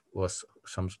church was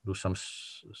to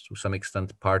some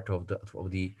extent part of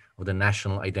the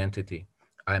national identity.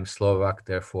 I'm Slovak,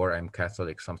 therefore I'm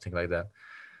Catholic, something like that.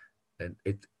 And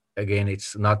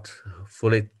it's not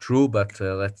fully true, but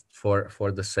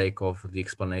for the sake of the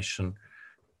explanation,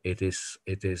 it is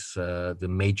the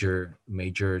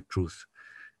major truth.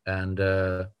 And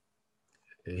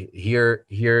here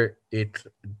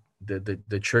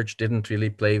the church didn't really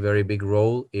play a very big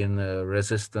role in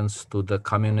resistance to the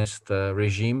communist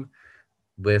regime,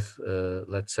 with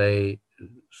let's say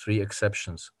 3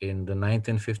 exceptions. In the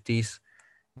 1950s,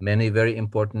 many very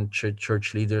important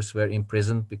church leaders were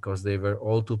imprisoned because they were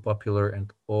all too popular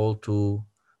and all too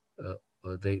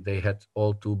they had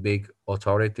all too big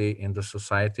authority in the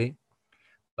society.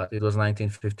 But it was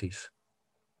 1950s,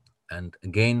 and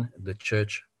again the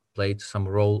church played some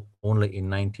role only in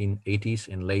 1980s,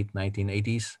 in late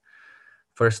 1980s.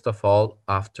 First of all,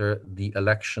 after the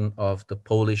election of the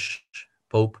Polish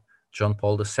Pope John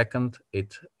Paul II,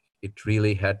 it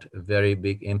really had a very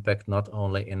big impact, not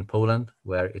only in Poland,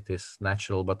 where it is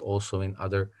natural, but also in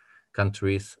other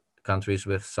countries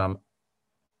with some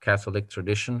Catholic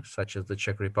tradition, such as the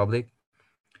Czech Republic.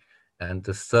 And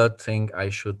the third thing I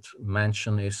should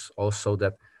mention is also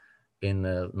that in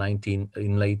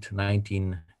late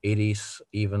 1980s,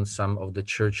 even some of the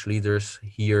church leaders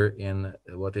here in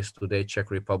what is today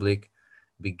Czech Republic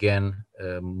began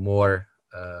more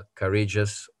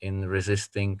courageous in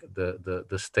resisting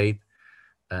the state.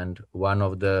 And one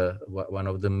of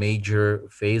the major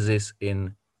phases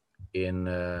in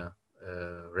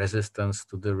resistance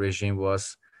to the regime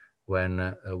was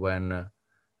when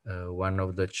one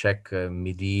of the Czech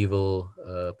medieval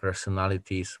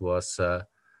personalities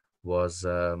was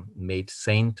made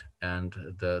saint, and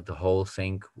the whole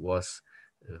thing was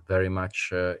very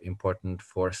much important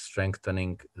for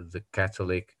strengthening the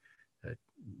Catholic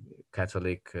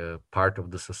part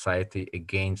of the society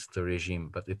against the regime.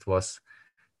 But it was,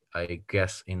 I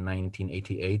guess, in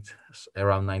 1988,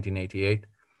 around 1988,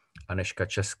 Anežka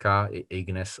Česká,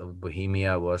 Agnes of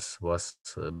Bohemia, was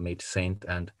made saint,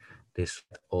 and this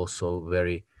also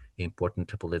very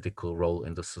important political role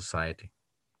in the society.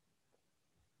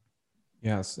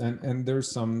 Yes, and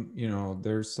there's some,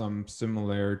 there's some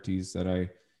similarities that I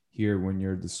hear when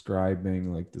you're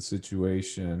describing like the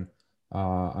situation.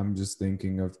 I'm just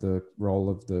thinking of the role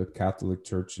of the Catholic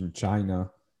Church in China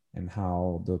and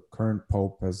how the current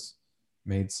Pope has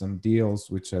made some deals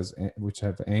which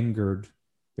have angered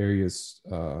various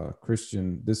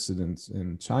Christian dissidents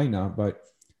in China. But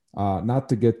not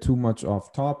to get too much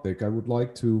off topic, I would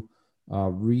like to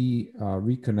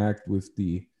reconnect with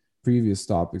the previous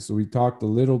topic. So we talked a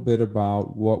little bit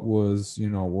about what was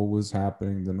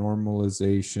happening, the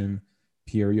normalization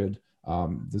period,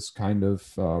 this kind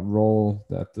of role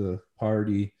that the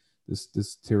party,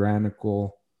 this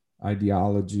tyrannical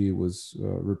ideology was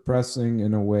repressing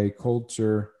in a way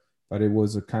culture, but it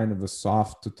was a kind of a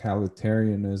soft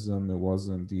totalitarianism. It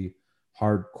wasn't the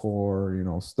hardcore,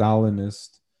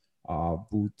 Stalinist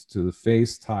boot to the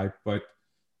face type. But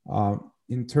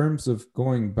in terms of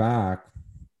going back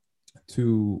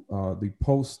to the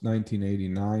post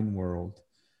 1989 world,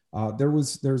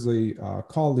 there's a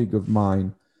colleague of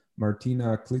mine,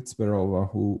 Martina Klitsperova,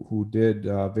 who did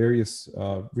various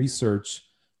research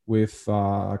with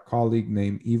a colleague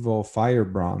named Ivo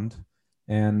Firebrand,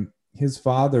 and his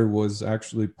father was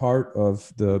actually part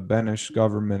of the Beneš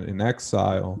government in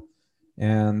exile,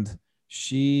 and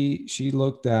she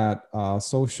looked at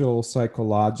social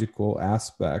psychological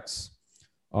aspects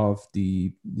of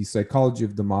the psychology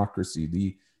of democracy,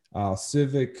 the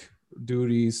civic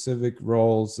duties, civic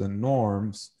roles, and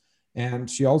norms. And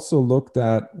she also looked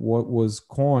at what was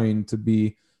coined to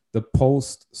be the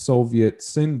post-Soviet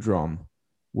syndrome,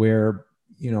 where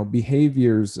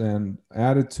behaviors and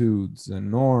attitudes and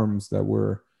norms that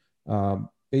were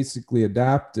basically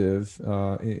adaptive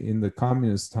in the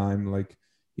communist time, like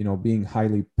being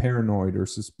highly paranoid or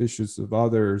suspicious of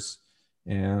others,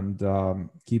 and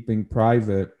keeping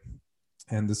private,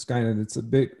 and this kind of, it's a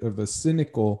bit of a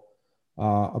cynical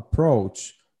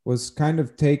approach, was kind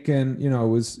of taken,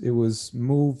 it was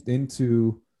moved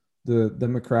into the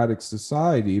democratic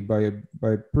society by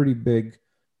a pretty big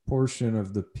portion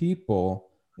of the people,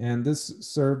 and this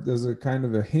served as a kind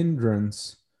of a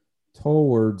hindrance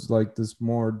towards like this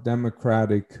more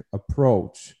democratic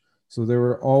approach. So there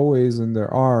were always, and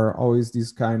there are always,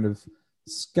 these kind of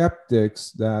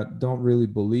skeptics that don't really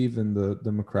believe in the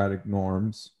democratic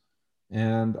norms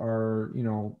and are,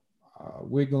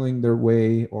 wiggling their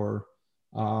way, or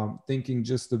thinking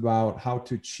just about how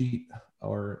to cheat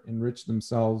or enrich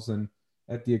themselves and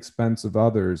at the expense of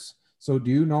others. So have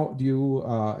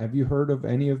you heard of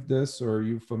any of this, or are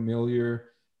you familiar?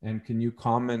 And can you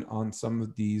comment on some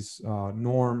of these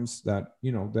norms that,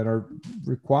 that are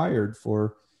required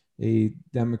for a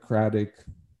democratic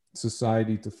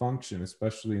society to function,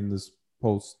 especially in this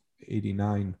post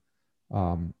 89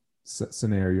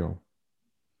 scenario?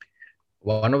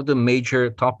 One of the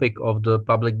major topic of the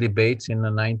public debates in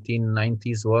the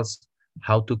 1990s was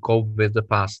how to cope with the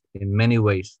past in many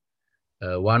ways.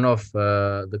 One of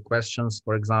the questions,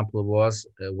 for example, was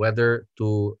whether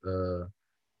to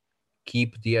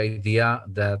keep the idea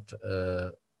that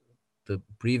the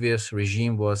previous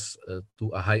regime was to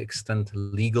a high extent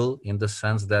legal, in the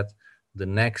sense that the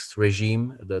next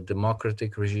regime, the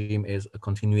democratic regime, is a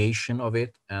continuation of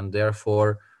it, and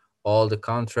therefore all the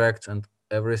contracts and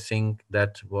everything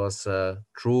that was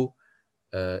true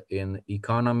in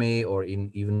economy or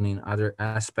even in other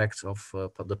aspects of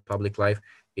the public life,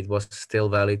 it was still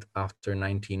valid after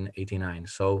 1989.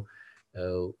 So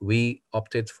we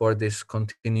opted for this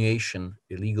continuation,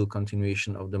 illegal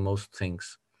continuation of the most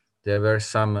things. There were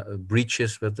some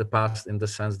breaches with the past, in the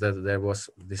sense that there was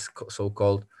this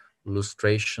so-called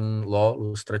lustration law,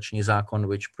 lustrační zákon,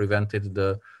 which prevented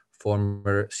the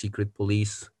former secret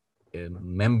police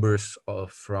members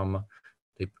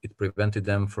it prevented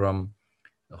them from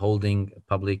holding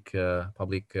public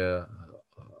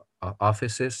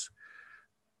offices.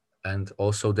 And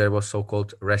also there was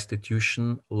so-called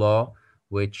restitution law,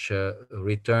 which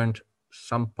returned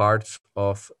some parts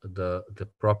of the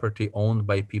property owned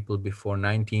by people before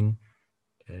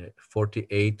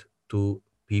 1948 to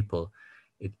people.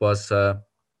 It was a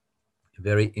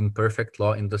very imperfect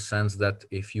law, in the sense that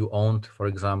if you owned, for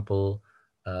example,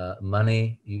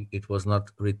 money, it was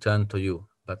not returned to you.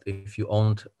 But if you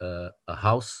owned a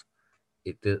house,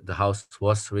 the house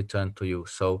was returned to you.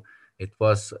 So it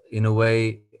was, in a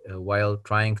way, while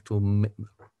trying to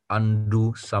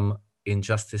undo some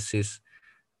injustices,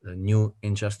 new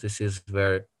injustices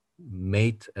were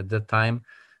made at the time.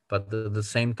 But at the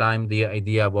same time, the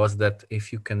idea was that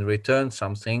if you can return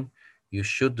something, you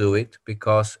should do it,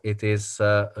 because it is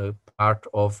a part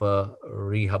of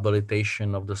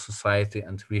rehabilitation of the society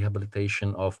and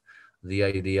rehabilitation of the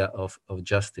idea of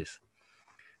justice.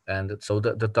 And so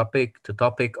the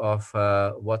topic of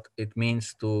what it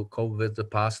means to cope with the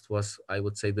past was, I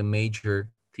would say, the major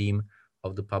theme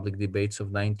of the public debates of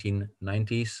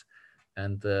 1990s.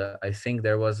 And I think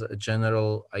there was a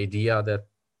general idea that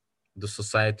the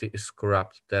society is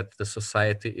corrupt, that the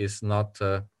society is not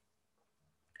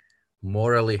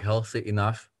morally healthy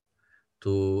enough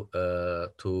to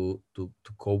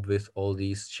cope with all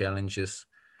these challenges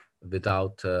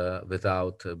without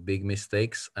big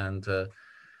mistakes. And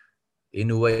in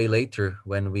a way, later,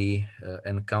 when we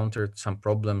encountered some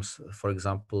problems, for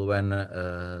example, when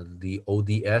the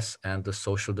ODS and the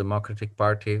Social Democratic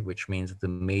Party, which means the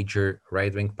major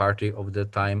right-wing party of the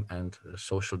time, and the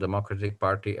Social Democratic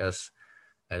Party as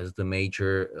the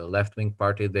major left-wing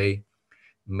party, they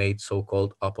made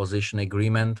so-called opposition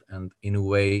agreement, and in a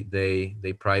way they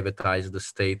privatized the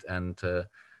state, and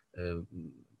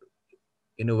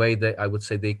in a way I would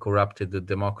say they corrupted the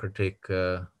democratic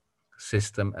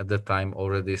system at the time,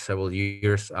 already several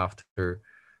years after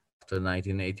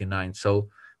 1989. So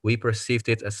we perceived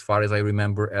it, as far as I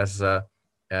remember, as a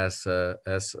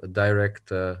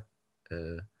direct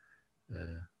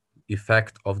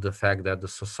effect of the fact that the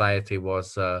society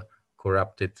was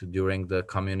corrupted during the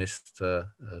communist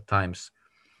times.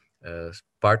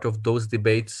 Part of those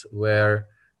debates were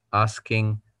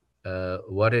asking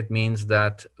what it means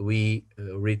that we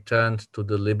returned to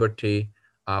the liberty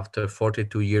after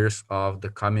 42 years of the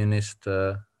communist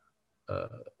uh,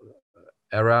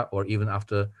 era, or even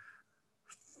after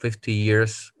 50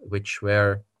 years, which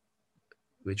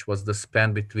was the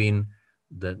span between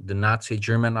the Nazi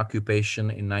German occupation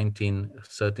in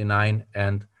 1939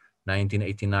 and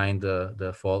 1989,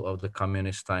 the fall of the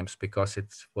communist times, because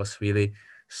it was really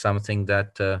something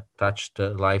that touched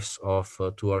the lives of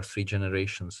 2 or 3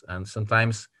 generations. And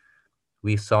sometimes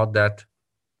we thought that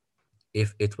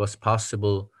if it was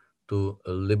possible to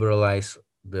liberalize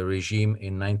the regime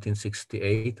in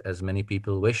 1968, as many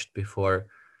people wished before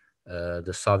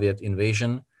the Soviet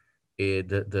invasion,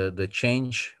 the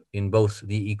change in both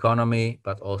the economy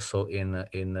but also in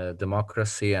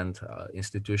democracy and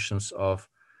institutions of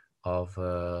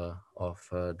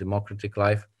democratic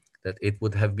life, that it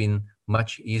would have been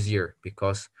much easier,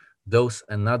 because those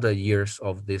another years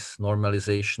of this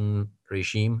normalization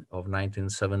regime of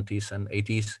 1970s and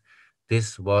 80s,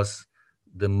 this was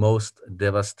the most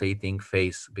devastating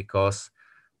phase, because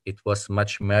it was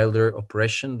much milder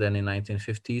oppression than in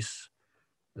 1950s,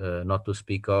 not to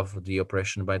speak of the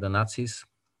oppression by the Nazis,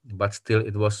 but still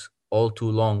it was all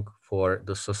too long for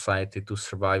the society to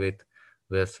survive it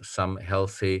with some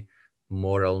healthy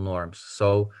moral norms.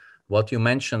 So what you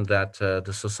mentioned, that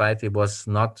the society was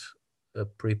not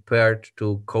prepared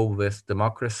to cope with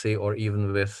democracy or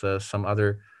even with some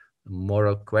other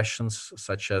moral questions,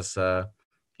 such as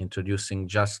introducing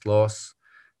just laws.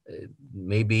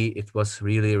 Maybe it was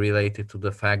really related to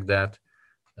the fact that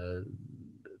uh,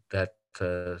 that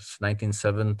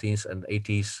 1970s and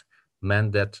 80s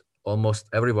meant that almost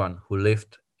everyone who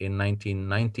lived in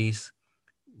 1990s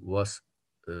was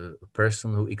a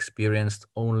person who experienced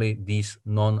only these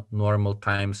non-normal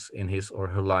times in his or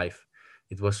her life.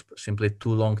 It was simply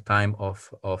too long time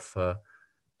of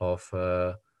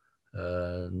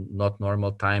not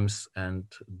normal times, and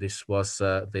this was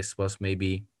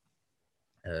maybe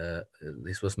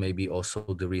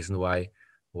also the reason why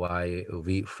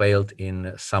we failed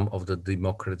in some of the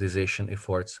democratization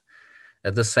efforts.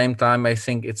 At the same time, I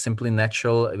think it's simply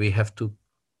natural. We have to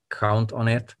count on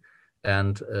it.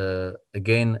 And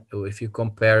again, if you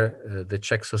compare the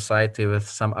Czech society with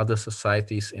some other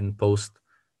societies in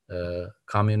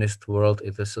post-communist world,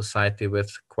 it's a society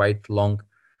with quite long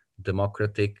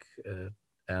democratic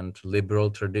and liberal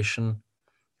tradition,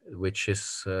 which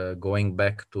is going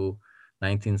back to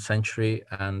 19th century.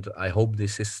 And I hope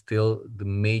this is still the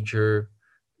major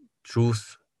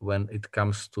truth when it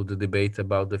comes to the debate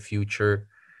about the future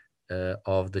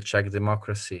of the Czech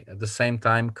democracy. At the same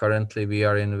time, currently we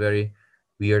are in a very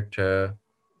weird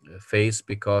phase,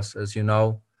 because, as you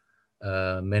know,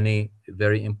 many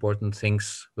very important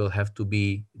things will have to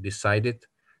be decided,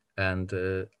 and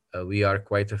we are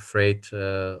quite afraid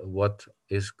what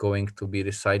is going to be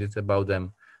decided about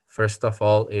them. First of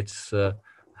all, it's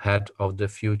head of the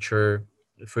future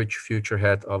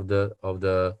head of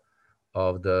the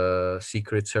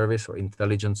Secret Service or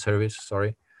Intelligence Service.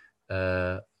 Sorry,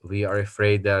 we are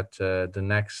afraid that the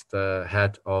next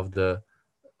head of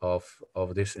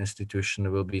this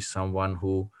institution will be someone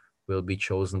who will be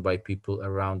chosen by people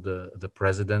around the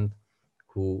president,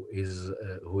 who is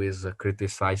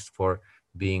criticized for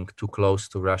being too close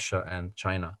to Russia and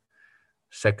China.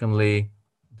 Secondly,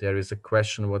 there is a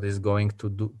question what is going to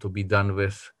be done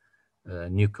with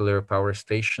nuclear power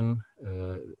station.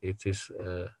 It is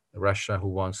Russia who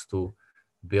wants to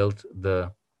build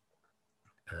the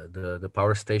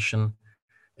power station.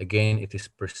 Again, it is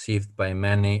perceived by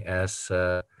many as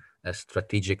a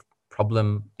strategic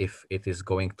problem if it is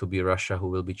going to be Russia who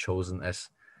will be chosen as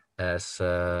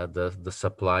the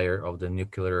supplier of the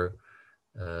nuclear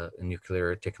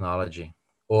technology.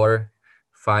 Or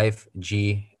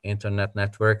 5G internet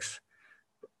networks.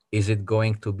 Is it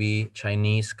going to be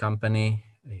Chinese company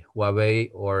Huawei,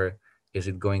 or is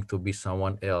it going to be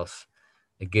someone else?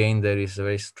 Again, there is a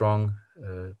very strong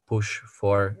push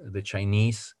for the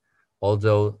Chinese,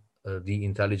 although the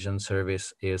intelligence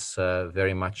service is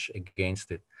very much against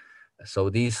it.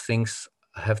 So these things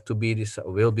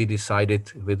will be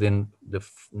decided within the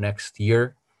next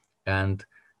year, and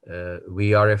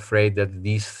we are afraid that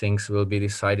these things will be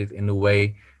decided in a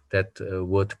way that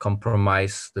would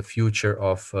compromise the future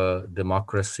of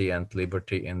democracy and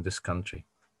liberty in this country.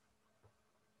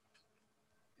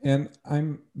 And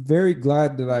I'm very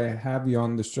glad that I have you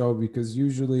on the show, because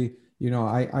usually,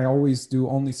 I always do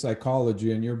only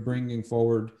psychology, and you're bringing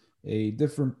forward a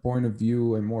different point of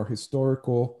view, a more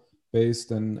historical based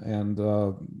and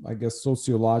I guess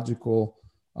sociological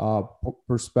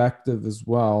perspective as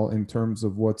well in terms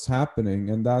of what's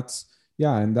happening. And that's,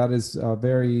 yeah, and that is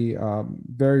very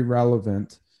very relevant.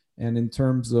 And in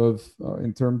terms of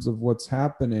what's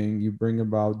happening, you bring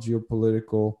about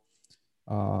geopolitical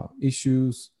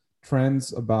issues, trends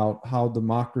about how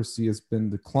democracy has been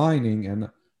declining. And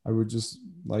I would just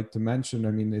like to mention,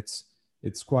 I mean,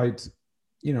 it's quite,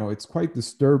 it's quite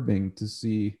disturbing to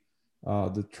see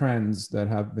the trends that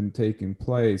have been taking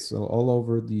place all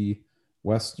over the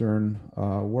Western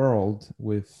world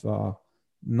with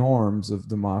norms of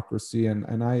democracy. And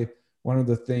one of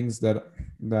the things that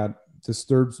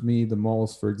disturbs me the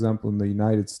most, for example, in the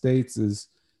United States, is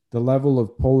the level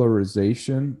of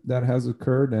polarization that has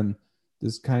occurred, and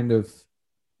this kind of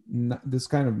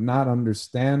not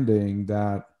understanding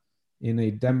that in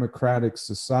a democratic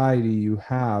society you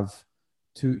have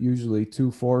usually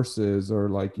two forces, or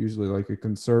like usually like a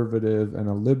conservative and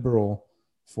a liberal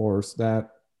force, that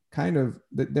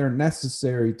that they're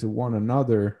necessary to one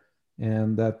another,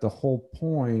 and that the whole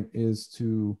point is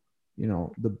to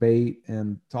debate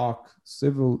and talk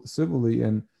civilly,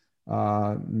 and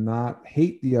not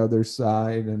hate the other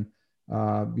side, and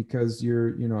because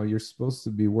you're supposed to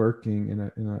be working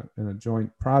in a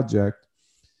joint project.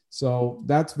 So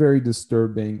that's very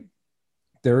disturbing.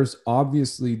 There's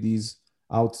obviously these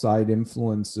outside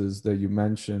influences that you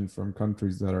mentioned from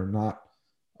countries that are not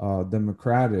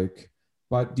democratic.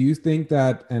 But do you think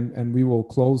that, and we will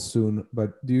close soon,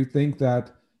 but do you think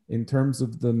that in terms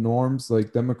of the norms,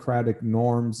 like democratic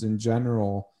norms in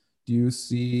general, do you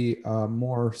see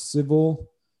more civil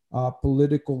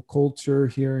political culture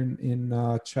here in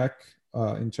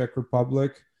Czech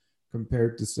Republic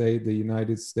compared to, say, the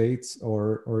United States,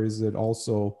 or is it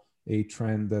also a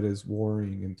trend that is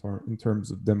worrying in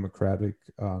terms of democratic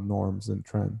norms and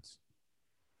trends?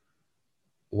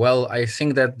 Well, I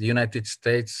think that the United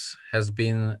States has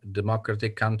been a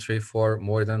democratic country for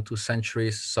more than 2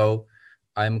 centuries, so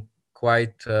I'm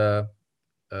quite I'm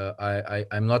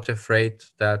not afraid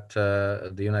that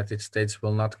the United States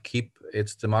will not keep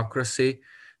its democracy.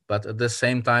 But at the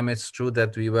same time, it's true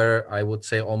that we were, I would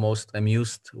say, almost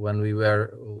amused when we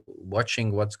were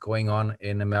watching what's going on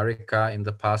in America in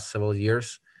the past several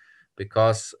years,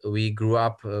 because we grew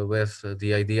up with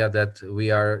the idea that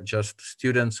we are just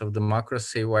students of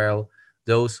democracy, while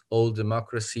those old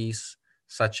democracies,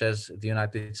 such as the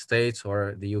United States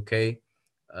or the UK,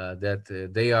 that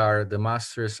they are the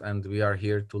masters and we are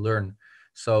here to learn.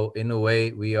 So in a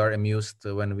way, we are amused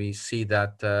when we see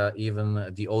that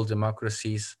even the old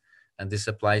democracies, and this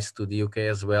applies to the UK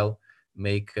as well,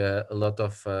 make a lot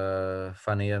of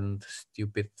funny and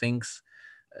stupid things.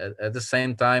 At the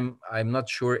same time, I'm not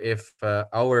sure if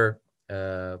our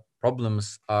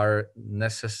problems are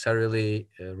necessarily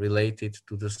related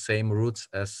to the same roots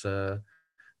as the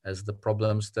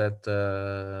problems that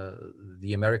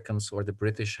the Americans or the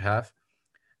British have.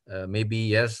 Maybe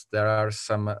yes, there are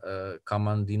some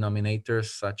common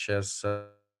denominators, such as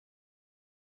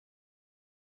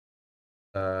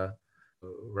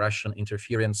Russian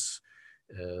interference,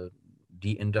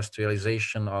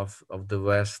 deindustrialization of the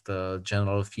West,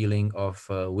 general feeling of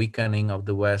weakening of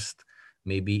the West,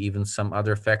 maybe even some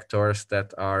other factors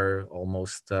that are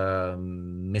almost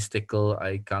mystical.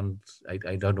 I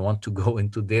don't want to go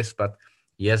into this, but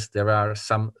yes, there are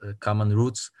some common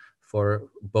roots for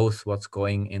both what's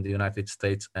going in the United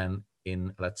States and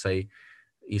in, let's say,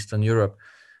 Eastern Europe.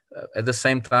 At the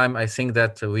same time, I think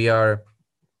that we are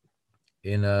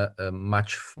in a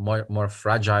much more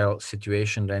fragile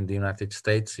situation than the United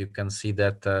States. You can see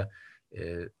that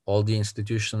all the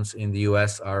institutions in the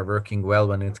US are working well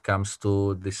when it comes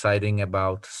to deciding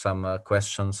about some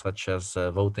questions, such as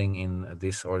voting in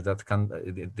this or that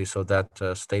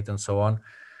state and so on.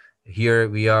 Here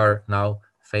we are now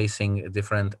facing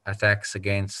different attacks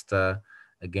against the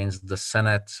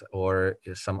Senate or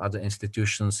some other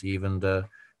institutions, even the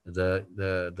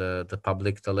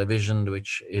public television,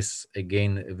 which is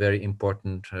again a very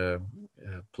important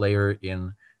player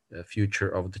in the future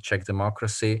of the Czech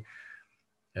democracy.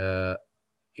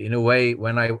 In a way,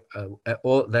 when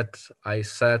all that I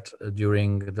said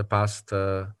during the past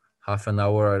half an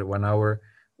hour or 1 hour,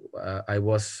 I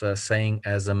was saying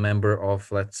as a member of,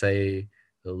 let's say,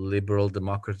 the liberal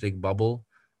democratic bubble.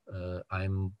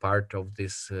 I'm part of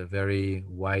this very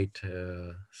wide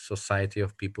society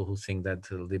of people who think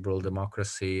that liberal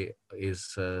democracy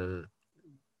is the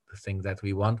thing that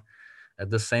we want. At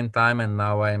the same time, and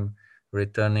now I'm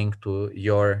returning to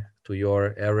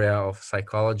your area of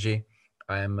psychology,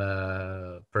 I'm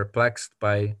perplexed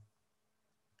by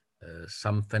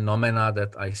some phenomena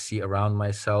that I see around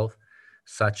myself,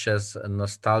 such as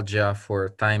nostalgia for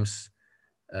times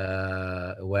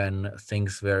when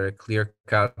things were clear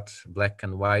cut, black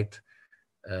and white,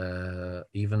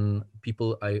 even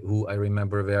people who I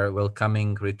remember were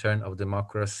welcoming return of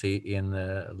democracy in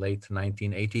late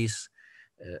 1980s,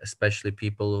 especially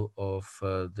people of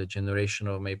the generation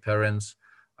of my parents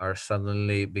are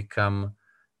suddenly become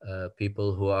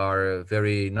people who are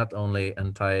very not only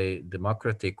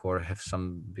anti-democratic or have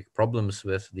some big problems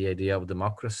with the idea of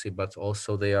democracy, but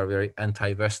also they are very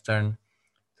anti-Western.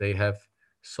 They have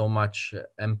so much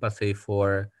empathy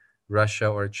for Russia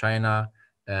or China,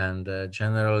 and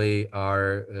generally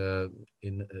are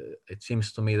it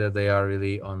seems to me that they are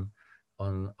really on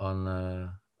on, uh,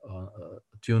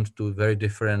 tuned to very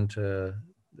different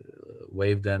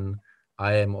wave than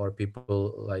I am, or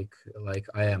people like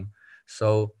I am.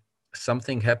 So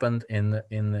something happened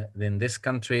in this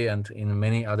country and in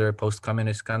many other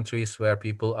post-communist countries where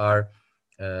people are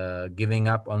giving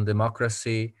up on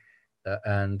democracy,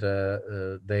 and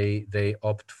they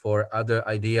opt for other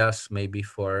ideas, maybe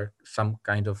for some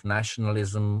kind of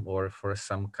nationalism or for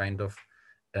some kind of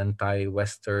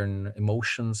anti-Western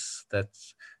emotions. That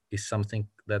is something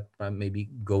that maybe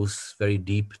goes very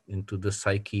deep into the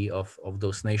psyche of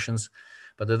those nations.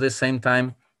 But at the same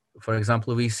time, for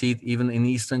example, we see it even in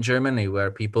Eastern Germany,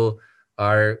 where people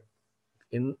are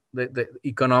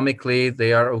economically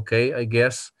they are okay, I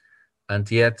guess, and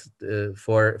yet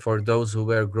for those who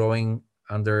were growing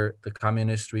under the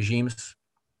communist regimes,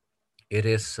 it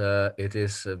is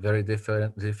very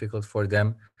difficult for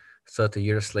them 30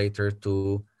 years later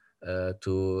to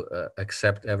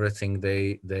accept everything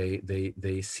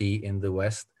they see in the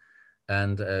West.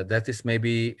 And that is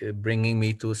maybe bringing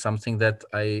me to something that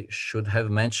I should have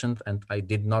mentioned, and I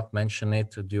did not mention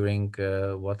it during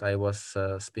what I was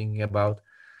speaking about.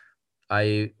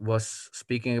 I was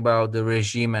speaking about the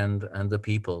regime and the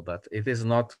people, but it is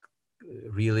not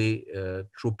really a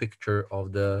true picture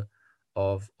of the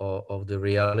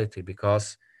reality,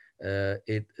 because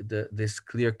this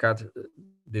clear-cut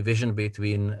division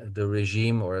between the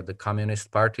regime or the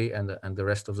Communist Party and the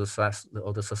rest of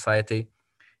the society,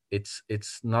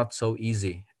 it's not so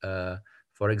easy.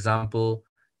 For example,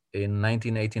 in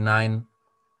 1989,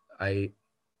 I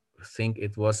think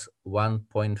it was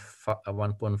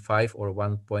 1.5 or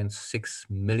 1.6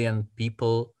 million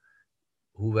people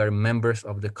who were members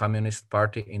of the Communist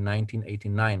Party in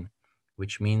 1989,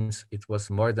 which means it was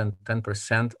more than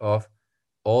 10% of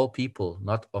all people,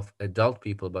 not of adult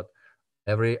people, but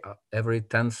every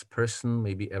 10th person,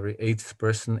 maybe every 8th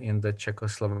person in the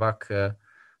Czechoslovak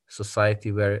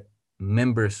society were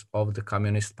members of the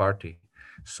Communist Party.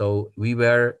 So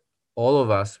all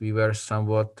of us, we were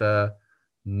somewhat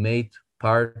made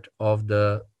part of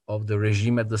the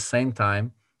regime at the same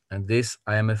time, and this,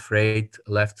 I am afraid,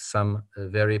 left some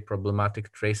very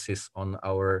problematic traces on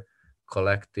our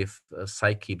collective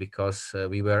psyche, because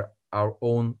we were our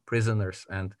own prisoners,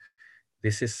 and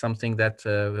this is something that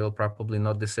will probably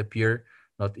not disappear,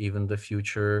 not even the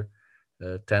future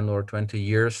 10 or 20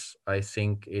 years. I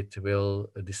think it will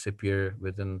disappear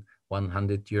within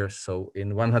 100 years. So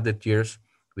in 100 years,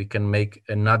 we can make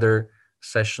another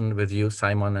session with you,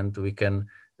 Simon, and we can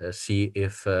see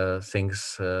if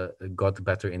things got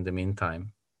better in the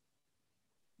meantime.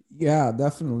 Yeah,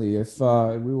 definitely. If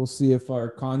we will see if our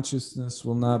consciousness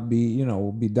will not be,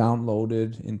 will be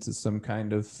downloaded into some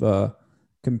kind of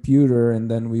computer, and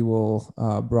then we will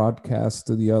broadcast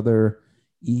to the other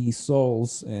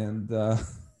souls and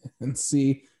and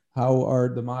see how our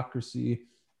democracy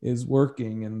is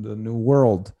working in the new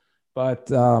world.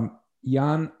 But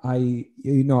Jan, I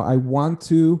want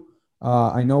to.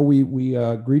 I know we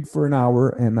agreed for an hour,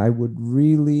 and I would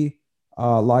really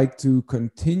like to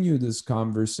continue this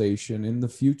conversation in the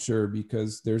future,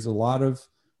 because there's a lot of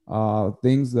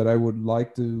things that I would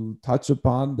like to touch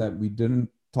upon that we didn't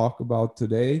talk about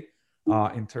today,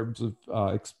 in terms of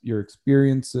your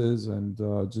experiences and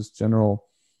just general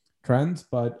trends.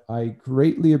 But I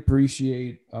greatly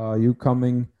appreciate you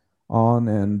coming on,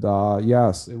 and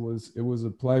yes, it was a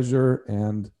pleasure,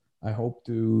 and I hope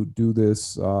to do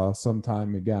this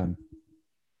sometime again.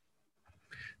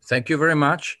 Thank you very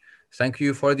much. Thank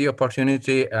you for the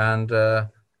opportunity, and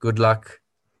good luck.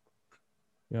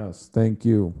 Yes, thank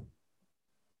you.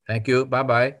 Thank you.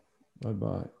 Bye-bye.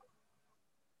 Bye-bye.